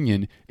my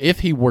opinion, if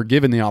he were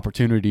given the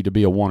opportunity to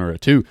be a 1 or a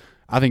 2,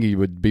 I think he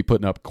would be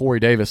putting up Corey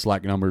Davis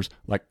numbers,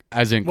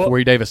 as in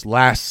Corey Davis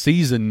last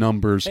season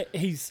numbers.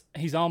 He's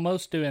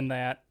almost doing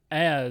that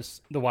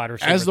as the wide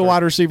receiver. As the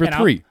wide receiver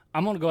 3.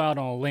 I'm going to go out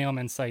on a limb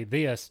and say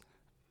this.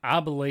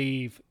 I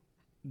believe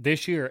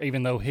this year,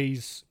 even though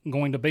he's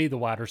going to be the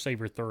wide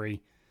receiver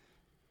 3,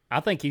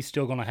 I think he's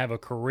still going to have a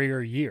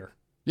career year.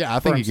 Yeah, I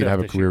think he could have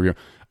a career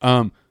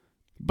year.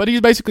 But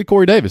he's basically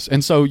Corey Davis.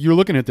 And so you're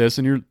looking at this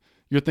and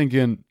you're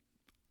thinking,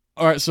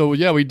 all right, so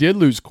yeah, we did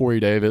lose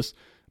Corey Davis,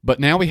 but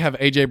now we have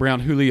A.J.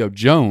 Brown, Julio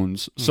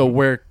Jones. Mm-hmm. So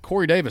where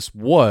Corey Davis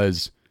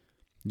was,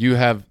 you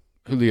have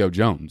Julio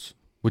Jones,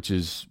 which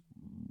is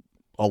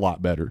a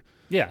lot better.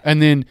 Yeah.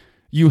 And then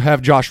you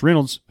have Josh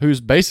Reynolds,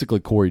 who's basically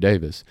Corey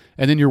Davis.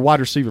 And then your wide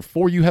receiver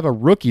 4, you have a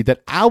rookie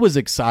that I was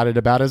excited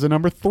about as a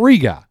number 3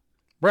 guy.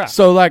 Right.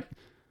 So,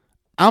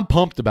 I'm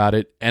pumped about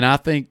it, and I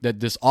think that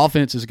this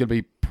offense is going to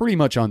be pretty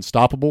much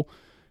unstoppable.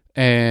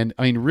 And,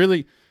 I mean,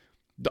 really,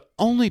 the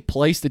only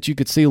place that you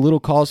could see a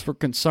little cause for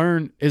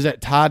concern is at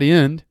tight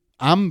end.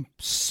 I'm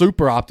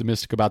super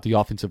optimistic about the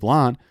offensive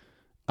line.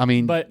 I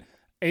mean, but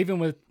even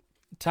with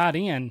tight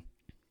end,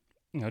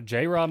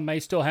 J-Rob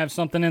may still have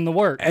something in the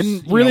works.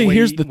 And really,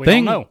 here's the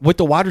thing with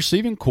the wide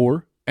receiving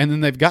core, and then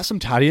they've got some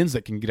tight ends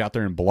that can get out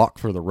there and block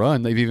for the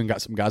run. They've even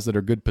got some guys that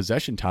are good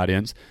possession tight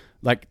ends.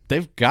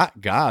 They've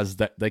got guys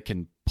that they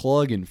can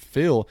plug and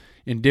fill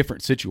in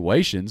different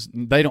situations.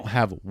 They don't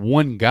have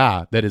one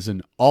guy that is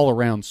an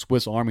all-around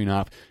Swiss Army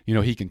knife.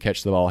 He can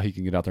catch the ball, he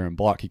can get out there and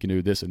block, he can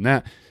do this and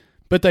that.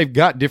 But they've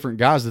got different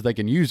guys that they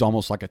can use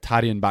almost like a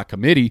tight end by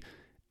committee,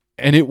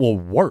 and it will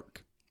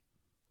work.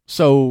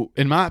 So,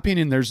 in my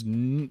opinion, there's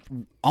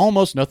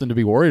almost nothing to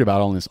be worried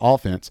about on this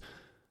offense.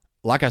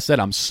 Like I said,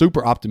 I'm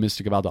super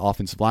optimistic about the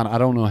offensive line. I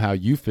don't know how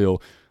you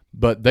feel,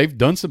 but they've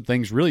done some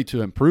things really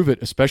to improve it,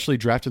 especially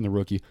drafting the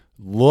rookie.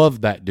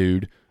 Love that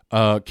dude.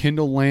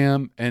 Kendall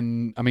Lamb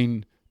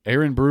and,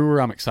 Aaron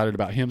Brewer, I'm excited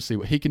about him, see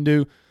what he can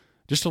do.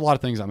 just a lot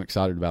of things I'm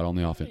excited about on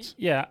the offense.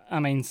 Yeah, I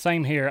mean,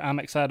 same here. I'm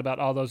excited about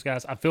all those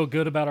guys. I feel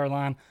good about our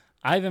line.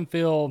 I even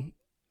feel,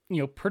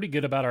 pretty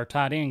good about our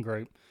tight end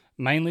group,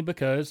 mainly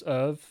because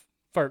of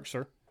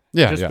Ferkser.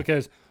 Yeah,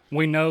 Because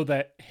we know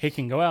that he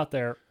can go out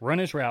there, run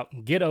his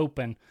route, get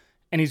open,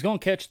 and he's going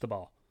to catch the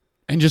ball.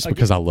 And just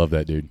because I love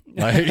that dude.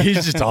 Like,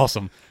 he's just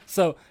awesome.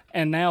 So,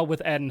 and now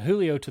with adding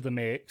Julio to the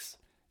mix,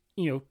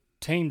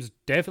 teams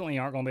definitely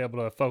aren't going to be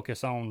able to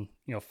focus on,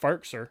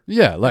 Ferkser.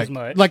 Yeah, like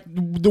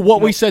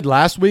what we said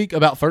last week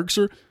about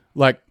Ferkser,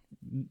 like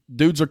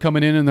dudes are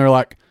coming in and they're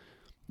like,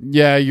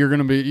 yeah, you're going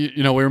to be,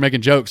 we were making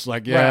jokes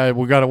like, yeah, right.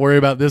 We got to worry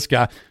about this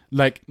guy.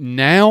 Like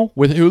now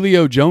with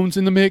Julio Jones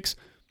in the mix,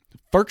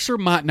 Ferkser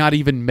might not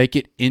even make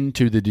it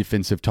into the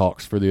defensive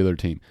talks for the other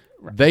team.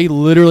 Right. They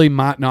literally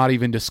might not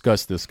even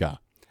discuss this guy.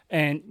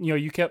 And,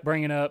 you kept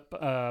bringing up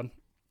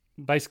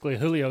basically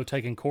Julio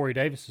taking Corey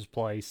Davis's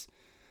place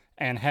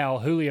and how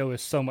Julio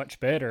is so much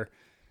better.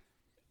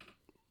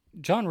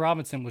 John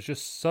Robinson was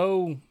just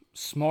so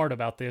smart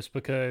about this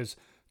because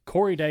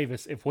Corey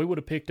Davis, if we would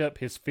have picked up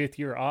his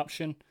fifth-year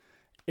option,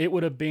 it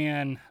would have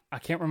been, I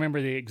can't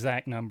remember the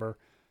exact number,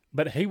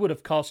 but he would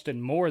have costed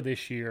more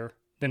this year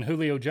than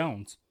Julio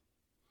Jones.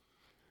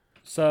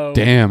 So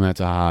damn, that's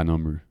a high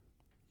number.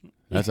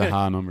 That's a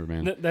high number,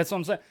 man. That's what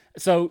I'm saying.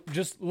 So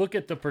just look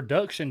at the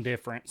production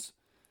difference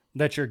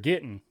that you're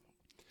getting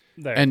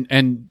there.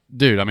 And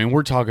dude, I mean,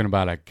 we're talking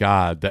about a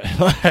guy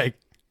that like.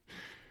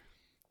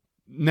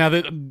 Now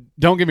that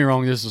don't get me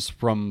wrong, this is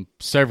from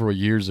several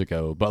years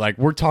ago, but like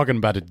we're talking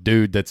about a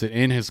dude that's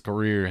in his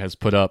career has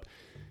put up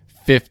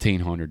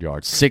 1,500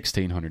 yards,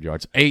 1,600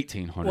 yards,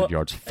 1,800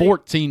 yards,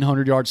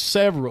 1,400 yards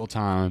several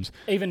times.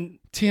 Even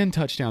 10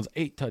 touchdowns,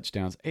 8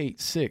 touchdowns, 8,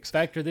 6.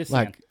 Factor this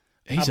like,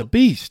 in. He's a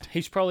beast.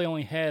 He's probably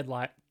only had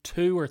like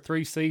 2 or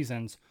 3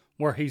 seasons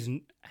where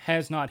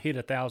has not hit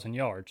 1,000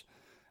 yards.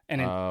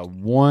 And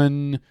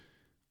three.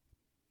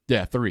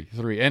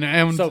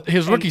 And so,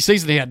 his rookie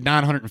season, he had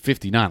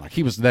 959. Like,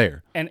 he was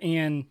there. And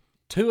in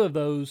 2 of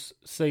those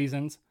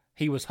seasons,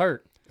 he was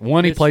hurt.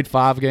 One he played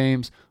 5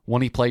 games,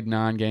 one he played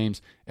 9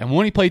 games, and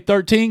one he played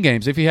 13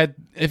 games. If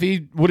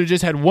he would have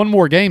just had one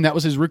more game, that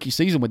was his rookie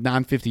season with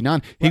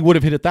 959, he would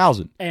have hit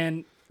 1,000.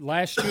 And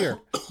last year,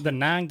 the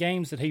 9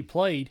 games that he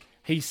played,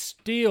 he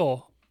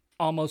still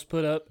almost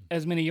put up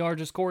as many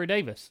yards as Corey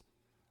Davis.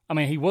 I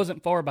mean, he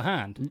wasn't far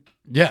behind.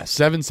 Yeah,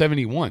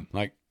 771.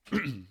 Like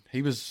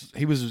he was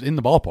in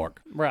the ballpark.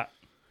 Right.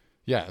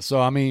 Yeah,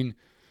 so I mean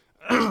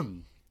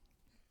I'm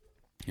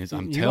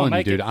telling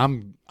you, dude,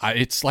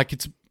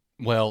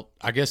 well,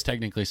 I guess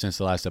technically since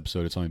the last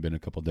episode it's only been a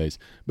couple of days,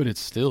 but it's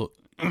still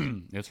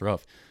it's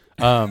rough.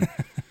 But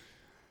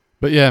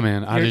yeah,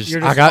 man,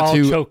 I got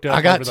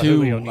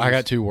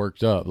too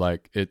worked up.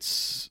 Like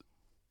it's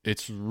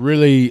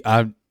really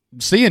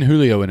seeing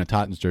Julio in a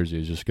Titans jersey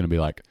is just going to be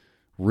like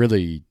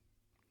really.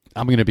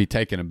 I'm going to be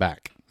taken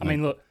aback. I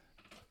mean, look,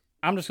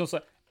 I'm just going to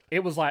say it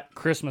was like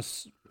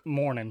Christmas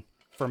morning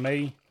for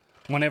me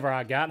whenever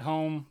I got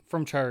home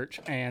from church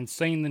and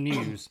seen the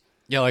news.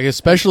 Yeah, like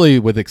especially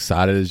with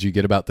excited as you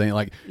get about things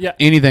like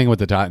anything with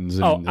the Titans.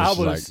 And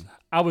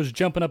I was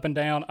jumping up and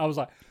down. I was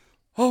like,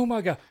 oh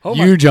my God. Oh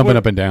you jumping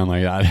up and down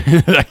like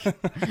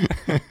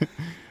that.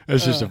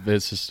 It's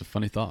just a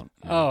funny thought.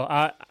 Oh,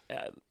 I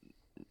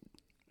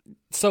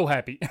so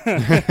happy.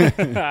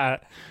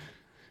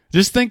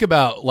 Just think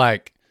about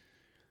like,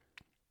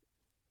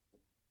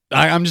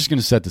 I'm just going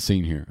to set the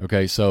scene here.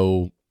 Okay,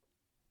 so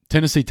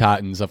Tennessee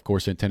Titans, of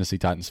course, in Tennessee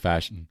Titans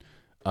fashion,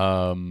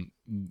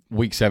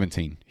 Week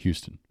 17,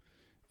 Houston,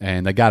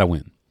 and they got to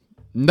win.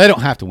 They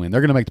don't have to win;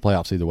 they're going to make the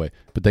playoffs either way,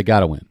 but they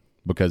got to win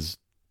because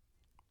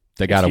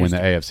they got to win the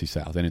AFC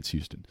South, and it's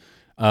Houston.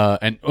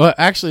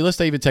 Actually, let's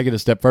even take it a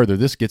step further.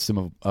 This gets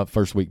them a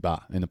first week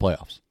bye in the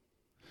playoffs.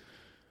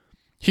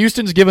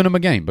 Houston's giving them a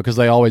game because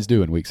they always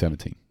do in Week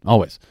 17,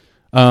 always.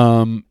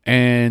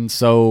 And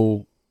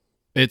so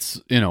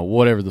it's,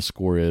 whatever the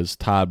score is,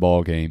 tied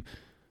ball game,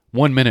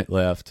 1 minute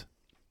left.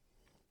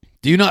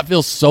 Do you not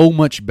feel so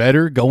much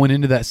better going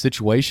into that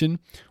situation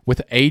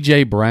with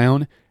A.J.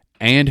 Brown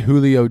and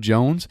Julio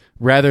Jones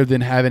rather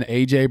than having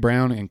A.J.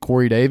 Brown and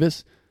Corey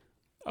Davis?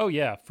 Oh,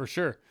 yeah, for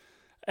sure.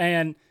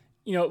 And,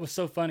 it was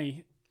so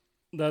funny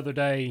the other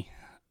day,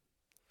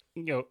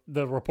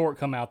 the report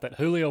come out that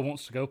Julio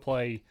wants to go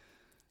play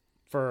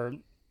for,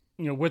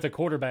 with a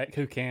quarterback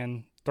who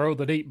can throw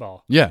the deep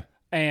ball. Yeah.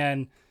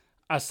 And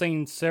I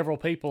seen several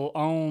people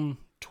on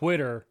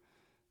Twitter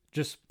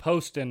just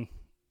posting,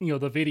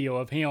 the video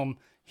of him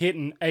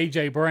hitting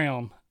A.J.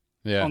 Brown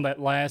on that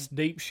last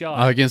deep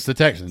shot. Against the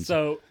Texans.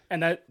 So,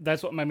 and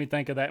that's what made me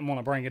think of that and want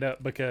to bring it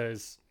up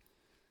because,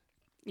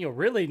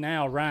 really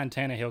now Ryan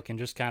Tannehill can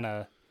just kind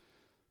of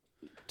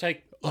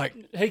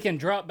he can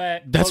drop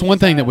back. That's one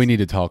thing that we need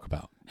to talk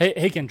about.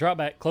 He can drop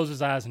back, close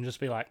his eyes, and just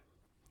be like,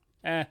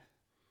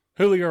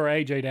 Julio or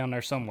AJ down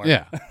there somewhere.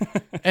 Yeah.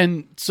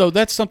 And so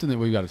that's something that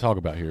we've got to talk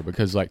about here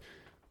because,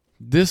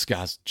 this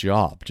guy's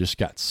job just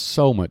got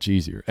so much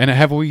easier. And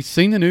have we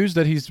seen the news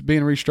that he's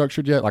being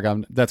restructured yet?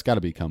 That's got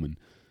to be coming.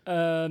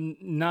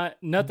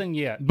 Nothing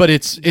yet. But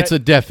it's a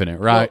definite,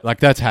 right? Well, like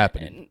that's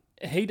happening.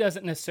 He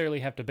doesn't necessarily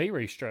have to be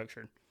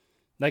restructured.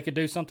 They could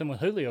do something with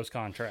Julio's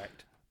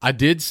contract. I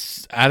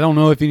don't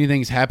know if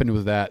anything's happened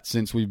with that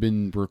since we've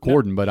been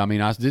recording, but I mean,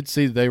 I did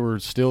see they were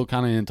still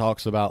kind of in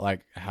talks about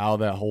like how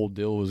that whole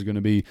deal was going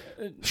to be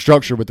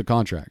structured with the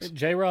contracts.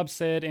 J-Rob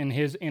said in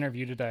his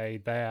interview today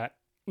that,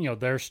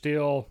 they're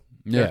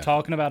Yeah.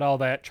 talking about all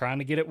that, trying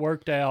to get it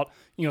worked out.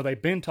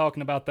 They've been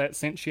talking about that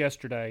since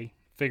yesterday,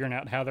 figuring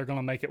out how they're going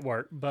to make it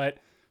work, but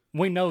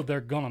we know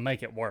they're going to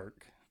make it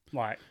work.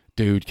 Like,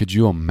 dude, could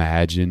you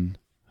imagine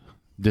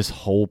this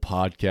whole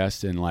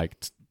podcast and like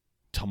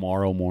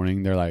tomorrow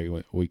morning they're like,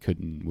 we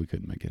couldn't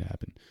make it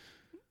happen.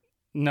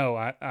 No,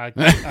 I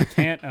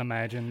can't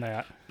imagine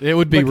that. It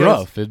would be Because,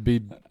 rough. It'd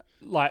be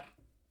like,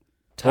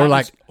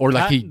 Titans, or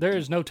like there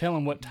is no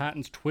telling what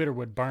Titans Twitter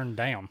would burn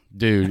down.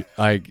 dude,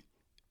 like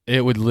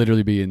it would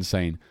literally be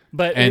insane.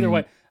 But And- either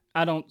way,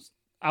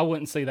 I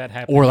wouldn't see that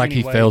happen. Or like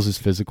anyway. he fails his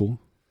physical.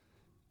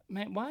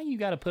 Man, why you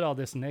got to put all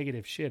this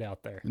negative shit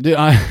out there? Dude,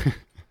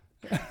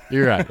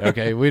 you're right.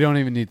 Okay, we don't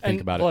even need to think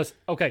And about plus,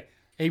 okay,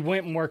 he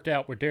went and worked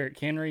out with Derrick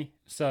Henry,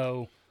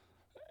 so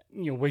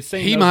we've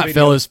seen it. He those might videos.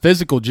 fail his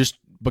physical just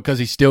because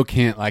he still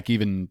can't like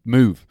even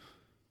move.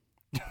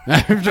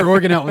 After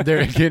working out with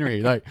Derrick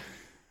Henry, like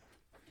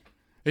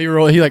he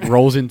like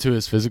rolls into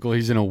his physical.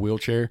 He's in a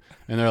wheelchair,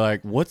 and they're like,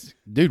 "What's,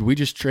 dude? We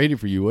just traded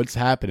for you. What's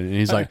happening?" And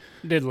he's like,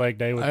 did leg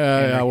day with I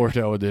Henry. worked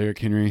out with Derrick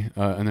Henry,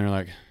 and they're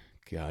like,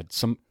 "God,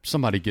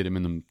 somebody get him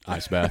in the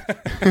ice bath."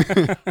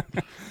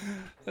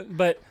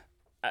 But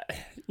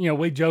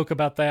we joke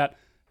about that.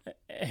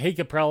 He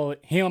could probably,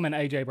 him and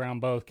AJ Brown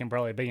both can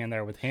probably be in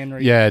there with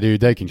Henry. Yeah, dude,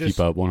 they can Just-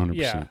 keep up 100%.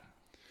 Yeah.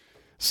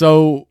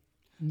 So,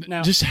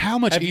 Now, just how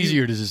much have you-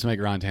 easier does this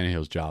make Ryan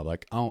Tannehill's job?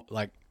 Like,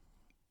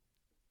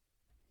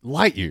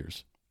 light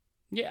years.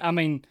 yeah, I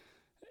mean,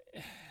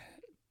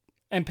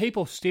 and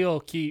people still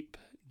keep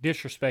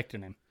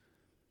disrespecting him.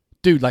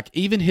 Dude, like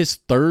even his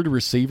third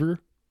receiver,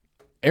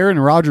 Aaron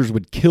Rodgers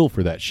would kill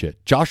for that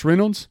shit. Josh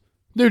Reynolds,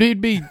 dude,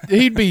 he'd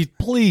be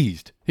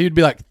pleased. He'd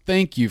be like,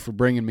 "Thank you for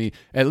bringing me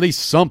at least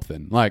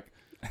something, like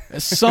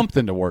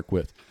something to work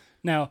with."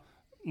 Now,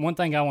 one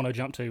thing I want to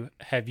jump to: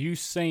 have you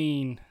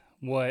seen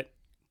what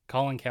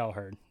Colin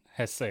Cowherd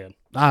has said?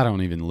 I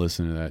don't even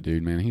listen to that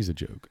dude, man. He's a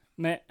joke.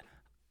 Man,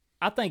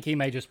 I think he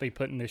may just be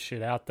putting this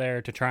shit out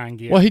there to try and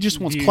get. Well, he just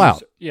wants views.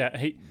 clout. Yeah,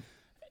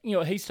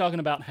 he's talking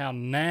about how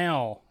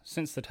now,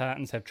 since the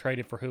Titans have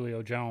traded for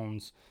Julio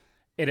Jones,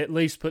 it at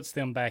least puts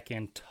them back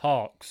in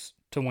talks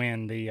to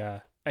win the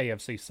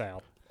AFC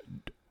South.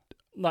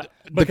 Like,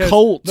 because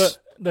Colts-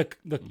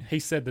 he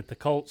said that the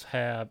Colts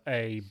have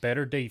a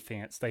better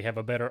defense. They have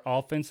a better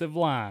offensive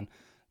line.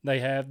 They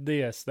have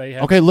this. They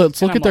have. Okay,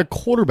 let's And look I'm at their like-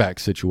 quarterback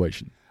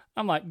situation.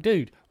 I'm like,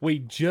 dude, we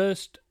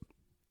just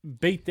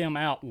beat them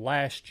out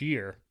last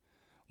year.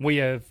 We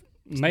have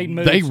made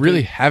moves. They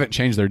really haven't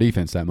changed their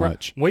defense that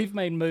much. We've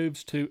made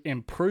moves to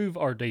improve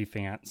our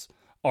defense.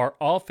 Our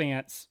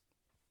offense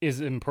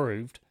is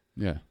improved.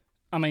 Yeah.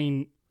 I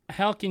mean,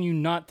 how can you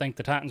not think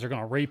the Titans are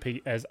going to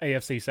repeat as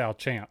AFC South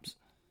champs?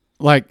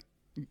 Like,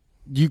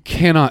 you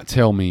cannot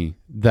tell me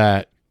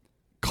that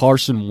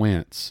Carson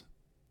Wentz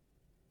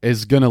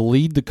is going to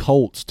lead the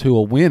Colts to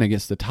a win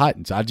against the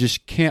Titans. I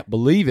just can't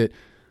believe it.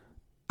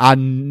 I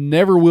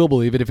never will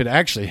believe it. If it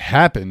actually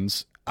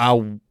happens,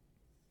 I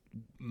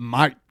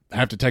might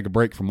have to take a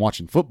break from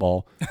watching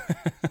football.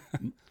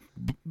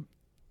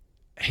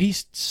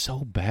 He's so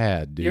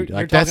bad, dude. You're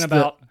like, talking that's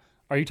about.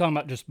 Are you talking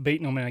about just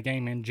beating them in a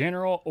game in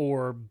general,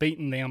 or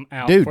beating them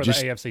out Dude, for the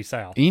just AFC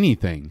South?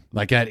 anything,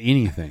 like at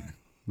anything,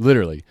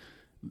 literally.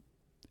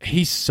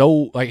 He's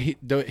so like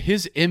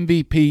his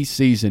MVP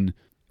season.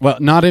 Well,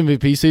 not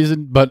MVP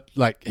season, but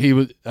like he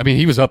was. I mean,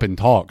 he was up in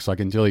talks like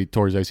until he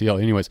tore his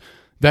ACL. Anyways,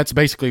 that's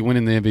basically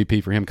winning the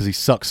MVP for him because he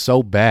sucks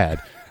so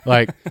bad.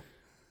 Like,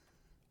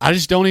 I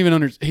just don't even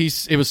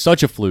understand. It was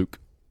such a fluke,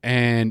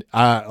 and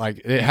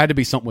it had to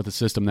be something with the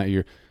system that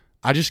year.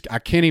 I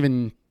can't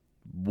even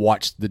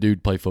watch the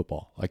dude play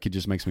football. Like, it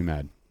just makes me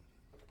mad.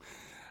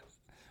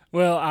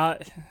 Well, I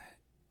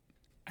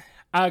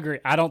agree.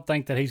 I don't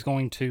think that he's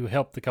going to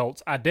help the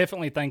Colts. I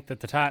definitely think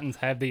that the Titans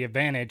have the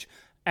advantage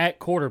at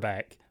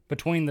quarterback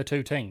between the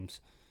two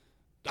teams.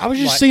 I was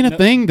just Like, seeing a no-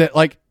 thing that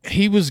like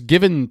he was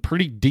given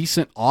pretty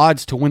decent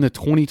odds to win the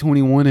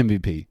 2021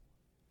 MVP.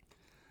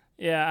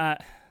 Yeah,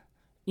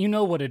 you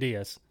know what it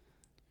is.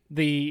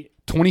 The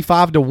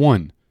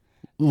 25-1.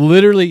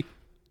 Literally,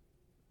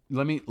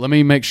 let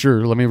me make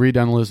sure. Let me read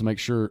down the list and make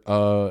sure.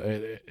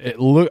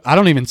 I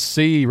don't even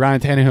see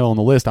Ryan Tannehill on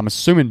the list. I'm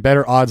assuming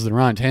better odds than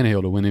Ryan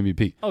Tannehill to win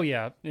MVP. oh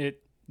yeah,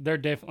 they're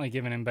definitely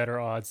giving him better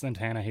odds than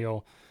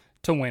Tannehill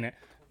to win it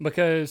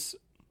because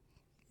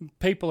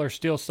people are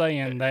still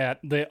saying that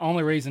the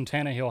only reason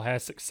Tannehill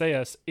has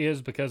success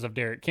is because of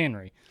Derrick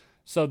Henry.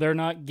 So they're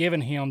not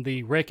giving him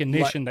the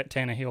recognition that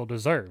Tannehill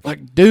deserves.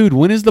 Like, dude,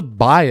 when is the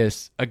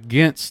bias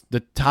against the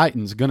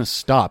Titans gonna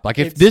stop? Like,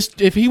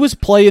 if he was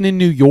playing in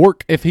New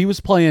York, if he was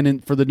playing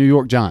for the New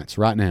York Giants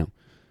right now,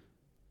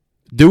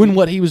 doing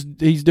what he's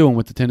doing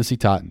with the Tennessee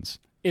Titans,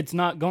 it's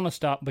not going to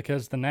stop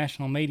because the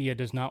national media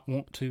does not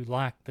want to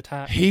like the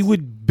Titans. He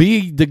would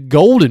be the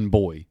golden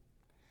boy.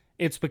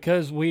 It's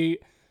because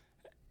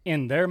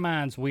in their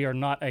minds, we are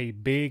not a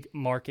big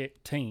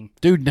market team.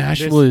 Dude,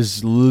 Nashville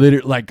is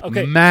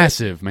literally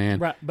massive, man.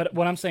 Right, but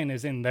what I'm saying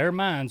is in their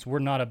minds, we're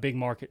not a big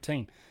market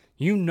team.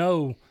 You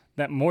know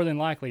that more than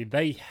likely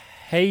they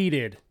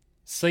hated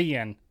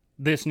seeing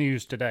this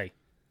news today.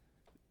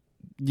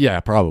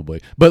 Yeah,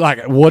 probably. But,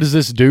 like, what does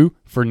this do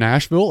for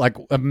Nashville? Like,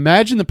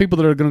 imagine the people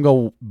that are going to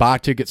go buy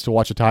tickets to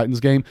watch a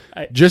Titans game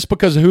just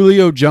because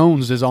Julio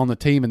Jones is on the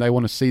team and they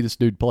want to see this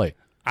dude play.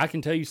 I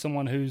can tell you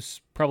someone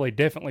who's probably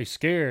definitely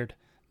scared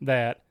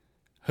that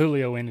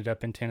Julio ended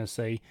up in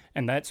Tennessee,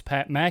 and that's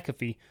Pat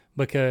McAfee,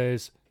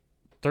 because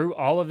through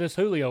all of this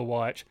Julio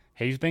watch,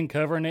 he's been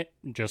covering it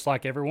just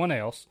like everyone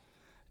else,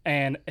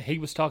 and he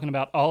was talking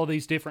about all of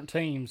these different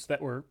teams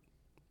that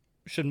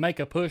should make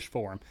a push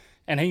for him.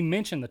 And he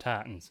mentioned the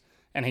Titans,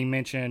 and he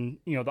mentioned,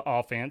 the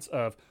offense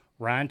of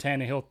Ryan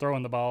Tannehill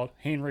throwing the ball,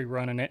 Henry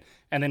running it,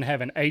 and then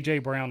having A.J.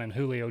 Brown and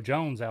Julio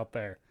Jones out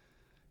there.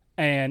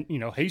 And,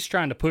 he's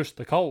trying to push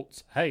the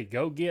Colts. Hey,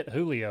 go get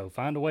Julio.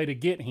 Find a way to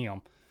get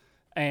him.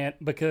 And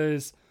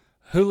because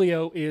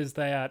Julio is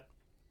that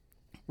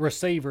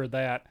receiver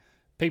that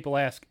people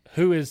ask,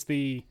 who is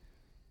the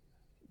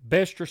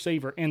best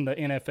receiver in the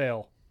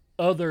NFL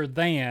other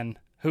than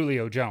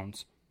Julio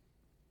Jones?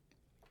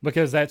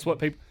 Because that's what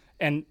people...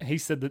 And he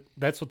said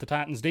that's what the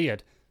Titans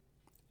did.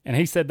 And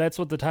he said that's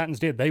what the Titans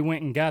did. They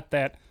went and got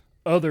that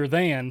other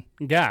than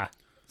guy.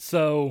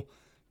 So,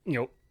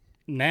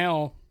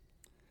 now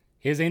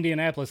his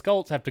Indianapolis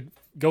Colts have to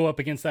go up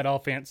against that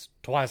offense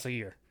twice a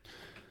year.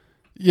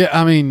 Yeah,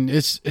 I mean,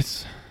 it's.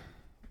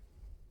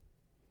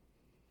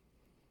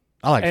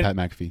 I like Pat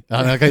McAfee.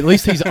 At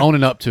least he's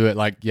owning up to it.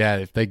 Like, yeah,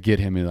 if they get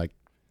him,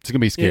 it's gonna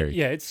be scary.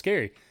 Yeah, it's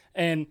scary.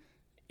 And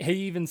he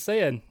even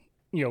said,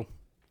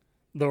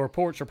 the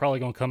reports are probably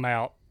going to come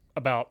out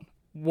about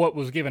what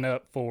was given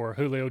up for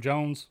Julio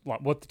Jones, like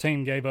what the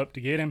team gave up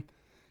to get him.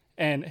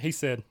 And he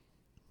said,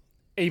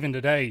 even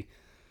today,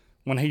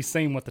 when he's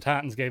seen what the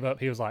Titans gave up,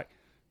 he was like,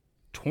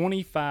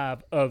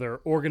 25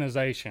 other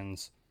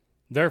organizations,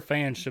 their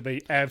fans should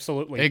be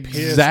absolutely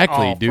pissed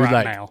off dude. right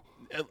like, now.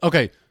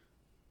 Okay,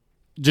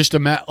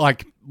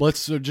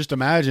 let's just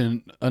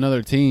imagine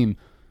another team,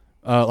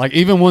 like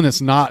even one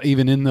that's not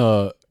even in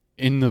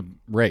the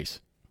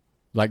race.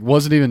 Like,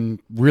 wasn't even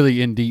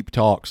really in deep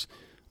talks.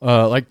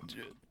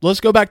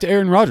 Let's go back to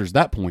Aaron Rodgers at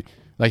that point.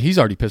 Like, he's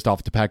already pissed off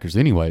at the Packers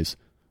anyways.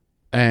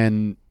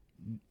 And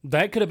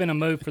that could have been a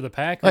move for the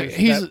Packers. Like,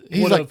 he's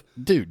like,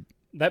 dude,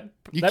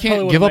 you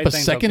can't give up a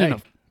second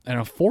and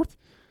a fourth?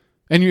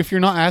 And if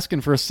you're not asking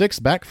for a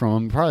sixth back from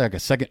him, probably like a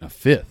second and a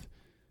fifth.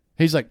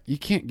 He's like, you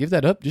can't give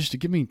that up just to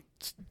give me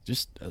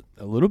just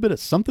a little bit of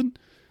something?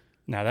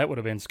 Now, that would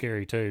have been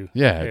scary, too.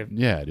 Yeah,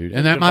 dude.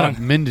 And that might have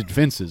mended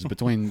fences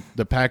between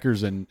the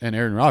Packers and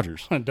Aaron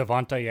Rodgers.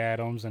 Devontae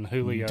Adams and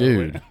Julio.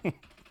 Dude.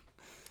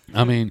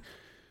 I mean,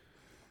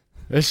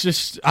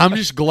 I'm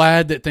just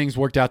glad that things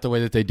worked out the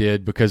way that they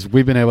did, because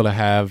we've been able to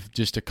have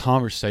just a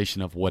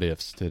conversation of what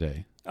ifs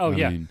today. Oh,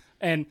 yeah.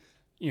 And,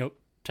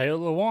 Taylor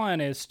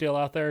Lewan is still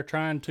out there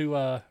trying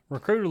to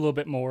recruit a little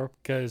bit more,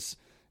 because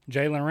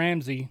Jalen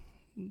Ramsey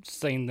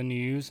seen the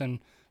news and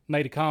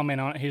made a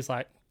comment on it. He's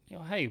like,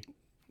 hey,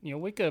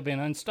 we could have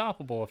been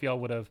unstoppable if y'all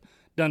would have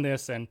done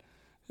this. And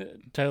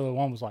Taylor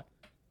Lewan was like,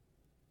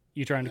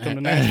 you trying to come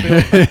to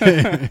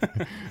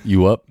Nashville?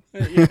 You up?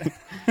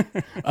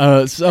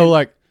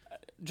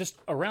 Just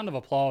a round of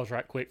applause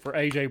right quick for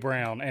A.J.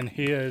 Brown and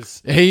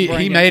his...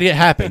 He made it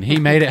happen. He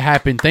made it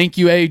happen. Thank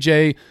you,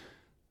 A.J.,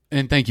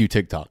 and thank you,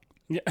 TikTok.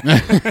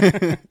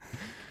 Yeah.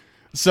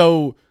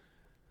 So,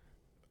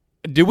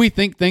 do we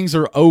think things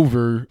are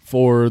over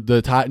for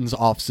the Titans'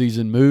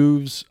 offseason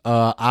moves?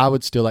 I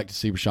would still like to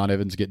see Rashaan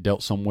Evans get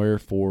dealt somewhere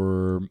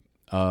for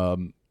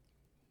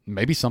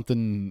maybe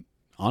something,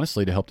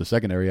 honestly, to help the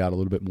secondary out a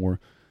little bit more,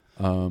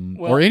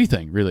 or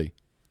anything, really.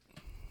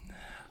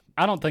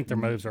 I don't think their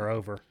moves are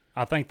over.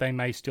 I think they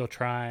may still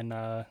try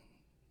and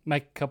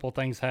make a couple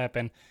things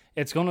happen.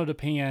 It's going to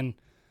depend,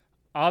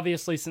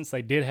 obviously, since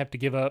they did have to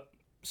give up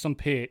some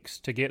picks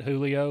to get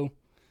Julio.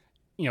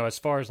 As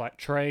far as like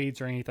trades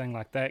or anything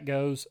like that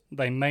goes,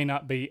 they may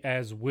not be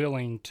as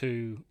willing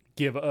to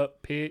give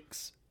up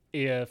picks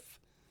if,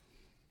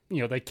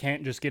 they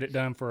can't just get it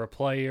done for a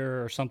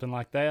player or something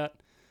like that.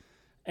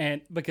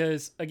 And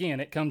because, again,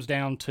 it comes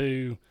down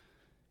to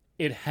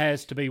it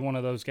has to be one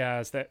of those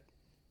guys that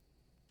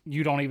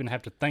you don't even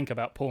have to think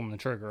about pulling the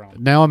trigger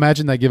on. Now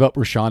imagine they give up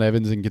Rashaan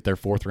Evans and get their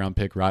 4th-round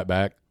pick right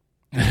back.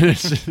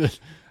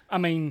 I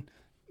mean,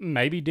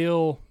 maybe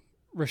deal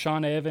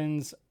Rashaan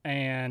Evans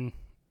and...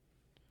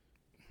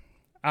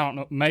 I don't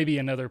know, maybe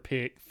another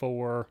pick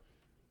for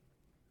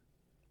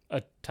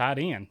a tight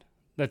end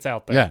that's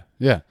out there.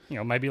 Yeah.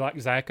 Maybe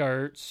like Zach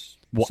Ertz,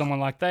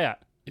 someone like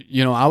that.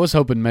 I was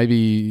hoping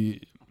maybe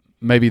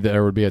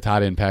there would be a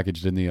tight end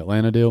packaged in the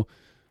Atlanta deal,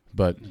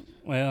 but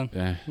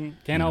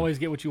can't always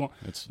get what you want.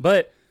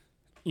 But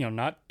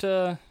not.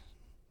 So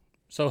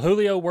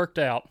Julio worked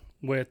out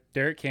with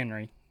Derrick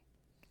Henry.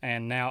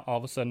 and now all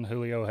of a sudden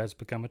Julio has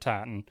become a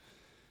Titan.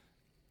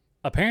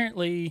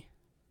 Apparently,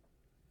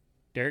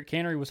 Derrick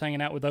Henry was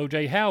hanging out with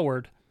O.J.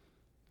 Howard.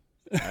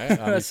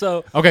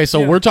 So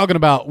we're talking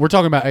about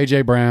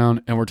AJ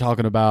Brown, and we're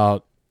talking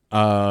about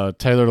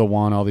Taylor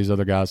Lewan, all these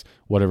other guys,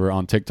 whatever,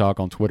 on TikTok,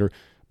 on Twitter.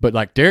 But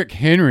like Derrick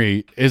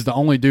Henry is the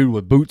only dude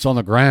with boots on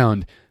the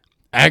ground,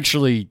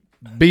 actually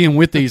being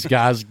with these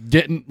guys,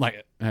 getting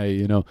like,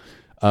 hey,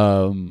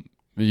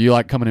 you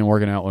like coming in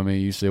working out with me.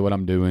 You see what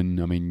I'm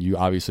doing. I mean, you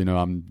obviously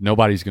know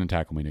nobody's going to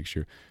tackle me next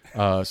year.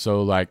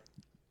 So like,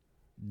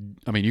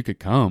 I mean, you could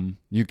come,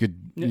 you could.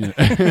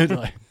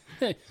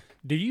 Like,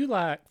 do you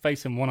like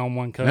facing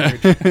one-on-one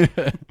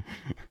coverage?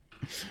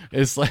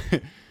 It's like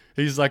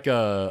he's like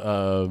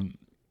I'm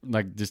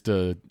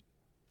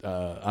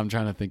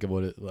trying to think of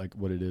what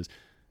it is,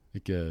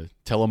 like a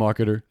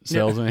telemarketer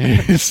salesman.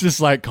 It's just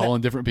like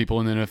calling different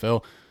people in the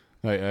NFL,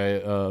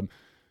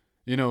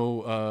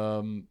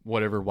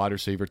 whatever, wide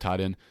receiver, tight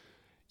end.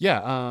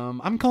 Yeah,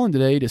 I'm calling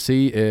today to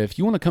see if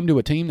you want to come to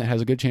a team that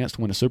has a good chance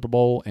to win a Super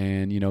Bowl,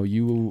 and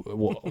you'll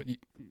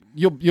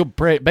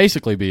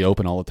basically be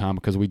open all the time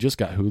because we just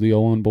got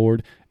Julio on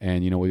board,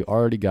 and we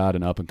already got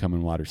an up and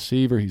coming wide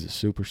receiver. He's a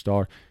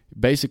superstar.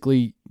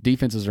 Basically,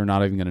 defenses are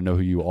not even going to know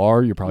who you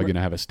are. You're probably going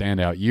to have a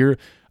standout year.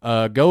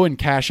 Go and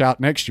cash out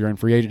next year in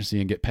free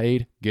agency and get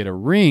paid, get a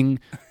ring.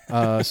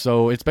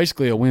 So it's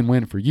basically a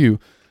win-win for you.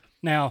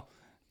 Now,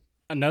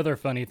 another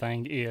funny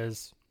thing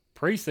is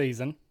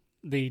preseason,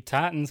 the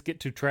Titans get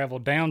to travel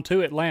down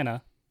to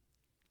Atlanta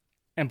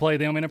and play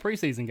them in a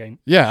preseason game.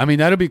 Yeah, I mean,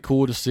 that'd be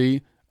cool to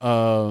see,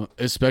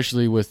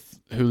 especially with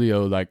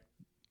Julio, like,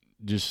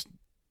 just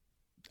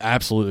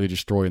absolutely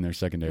destroying their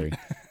secondary.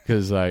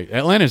 Because, like,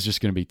 Atlanta's just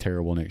going to be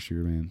terrible next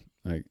year, man.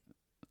 Like,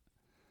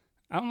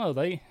 I don't know.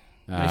 They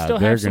still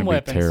have some weapons. They're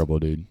going to be terrible,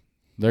 dude.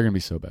 They're going to be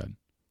so bad.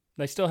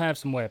 They still have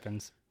some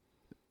weapons.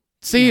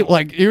 See,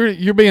 like, you're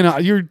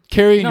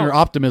carrying your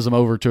optimism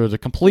over to a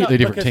completely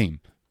different team.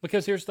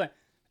 Because here's the thing.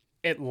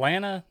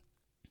 Atlanta,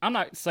 I'm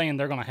not saying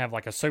they're going to have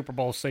like a Super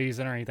Bowl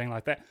season or anything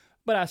like that,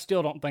 but I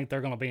still don't think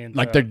they're going to be in.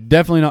 Like, they're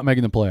definitely not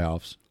making the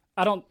playoffs.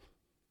 I don't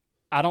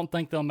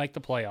think they'll make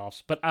the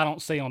playoffs, but I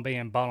don't see them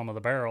being bottom of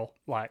the barrel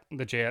like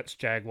the Jets,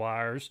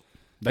 Jaguars.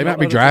 They might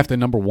be drafted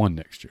number 1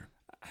 next year.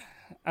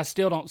 I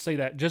still don't see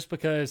that just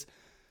because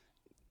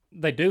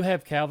they do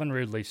have Calvin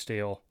Ridley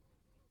still.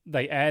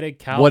 They added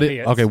Kyle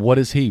Pitts. Okay, what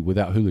is he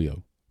without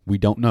Julio? We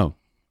don't know.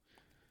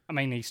 I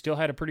mean, he still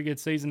had a pretty good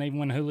season even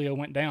when Julio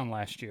went down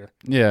last year.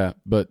 Yeah,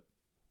 but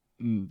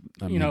I'm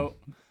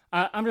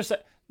just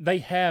saying they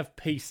have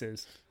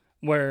pieces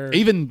where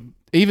even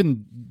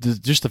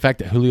just the fact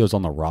that Julio's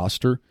on the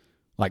roster,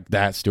 like,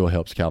 that still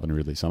helps Calvin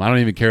Ridley some. I don't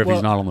even care if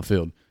he's not on the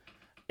field.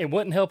 It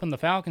wasn't helping the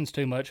Falcons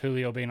too much,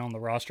 Julio being on the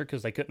roster,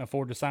 because they couldn't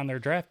afford to sign their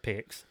draft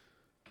picks.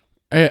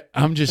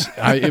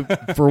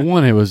 For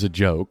one, it was a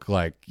joke.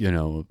 Like,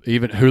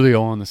 even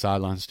Julio on the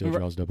sideline still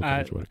draws double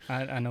coverage.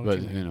 I know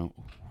what you mean.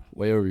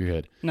 Way over your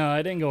head. No,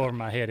 it didn't go over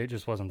my head. It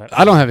just wasn't that funny.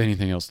 I don't have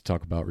anything else to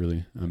talk about,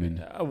 really. I mean,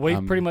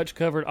 we've pretty much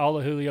covered all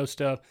the Julio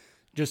stuff.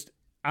 Just,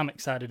 I'm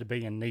excited to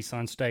be in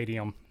Nissan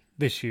Stadium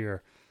this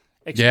year.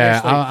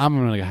 Yeah, I'm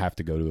going to have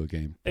to go to a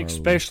game. Probably.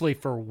 Especially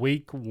for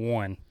week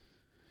 1.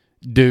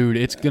 Dude,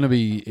 it's gonna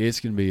be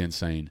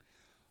insane.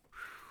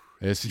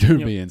 It's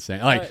gonna be insane.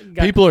 Like,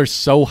 people are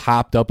so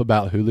hyped up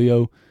about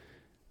Julio.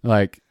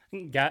 Like,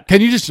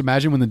 can you just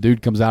imagine when the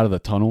dude comes out of the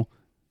tunnel?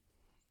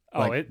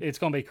 Like, it's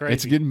gonna be crazy.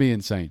 It's gonna be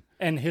insane.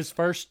 And his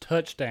first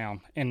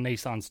touchdown in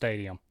Nissan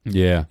Stadium.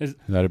 Yeah,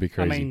 that'd be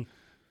crazy. I mean,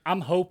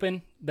 I'm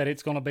hoping that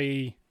it's gonna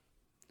be,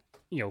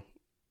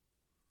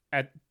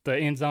 at the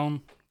end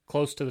zone,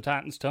 close to the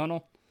Titans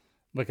tunnel,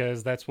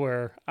 because that's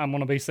where I'm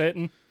gonna be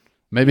sitting.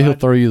 Maybe he'll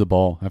throw you the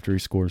ball after he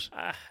scores.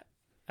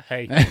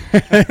 Hey.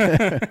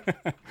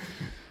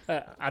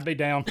 I'd be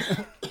down.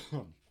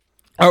 All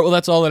right, well,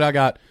 that's all that I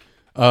got.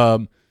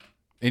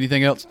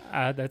 Anything else?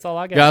 That's all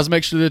I got. Guys,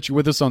 make sure that you're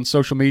with us on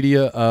social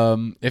media.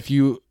 If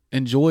you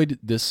enjoyed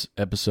this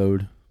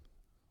episode,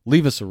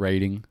 leave us a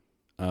rating.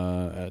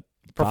 At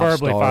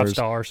Preferably 5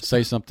 stars.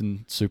 Say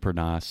something super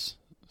nice.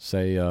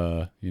 Say,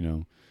 how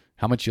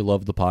much you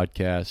love the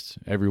podcast.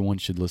 Everyone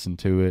should listen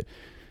to it.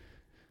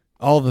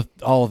 All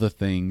the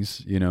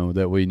things,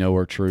 that we know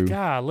are true.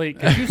 Golly,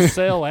 could you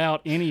sell out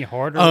any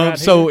harder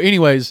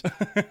anyways,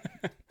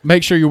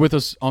 make sure you're with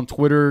us on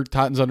Twitter,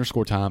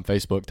 Titans_time,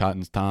 Facebook,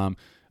 Titans Time,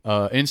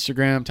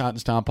 Instagram,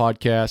 Titans Time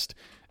Podcast,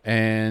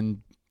 and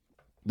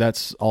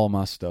that's all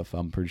my stuff,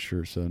 I'm pretty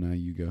sure. So now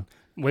you go.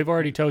 We've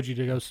already told you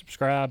to go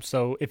subscribe,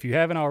 so if you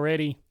haven't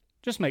already,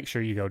 just make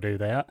sure you go do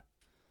that.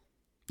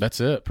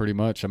 That's it, pretty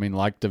much. I mean,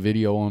 like the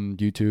video on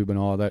YouTube and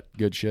all that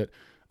good shit.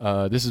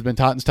 This has been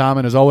Titans Time,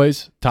 and as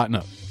always, tighten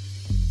up.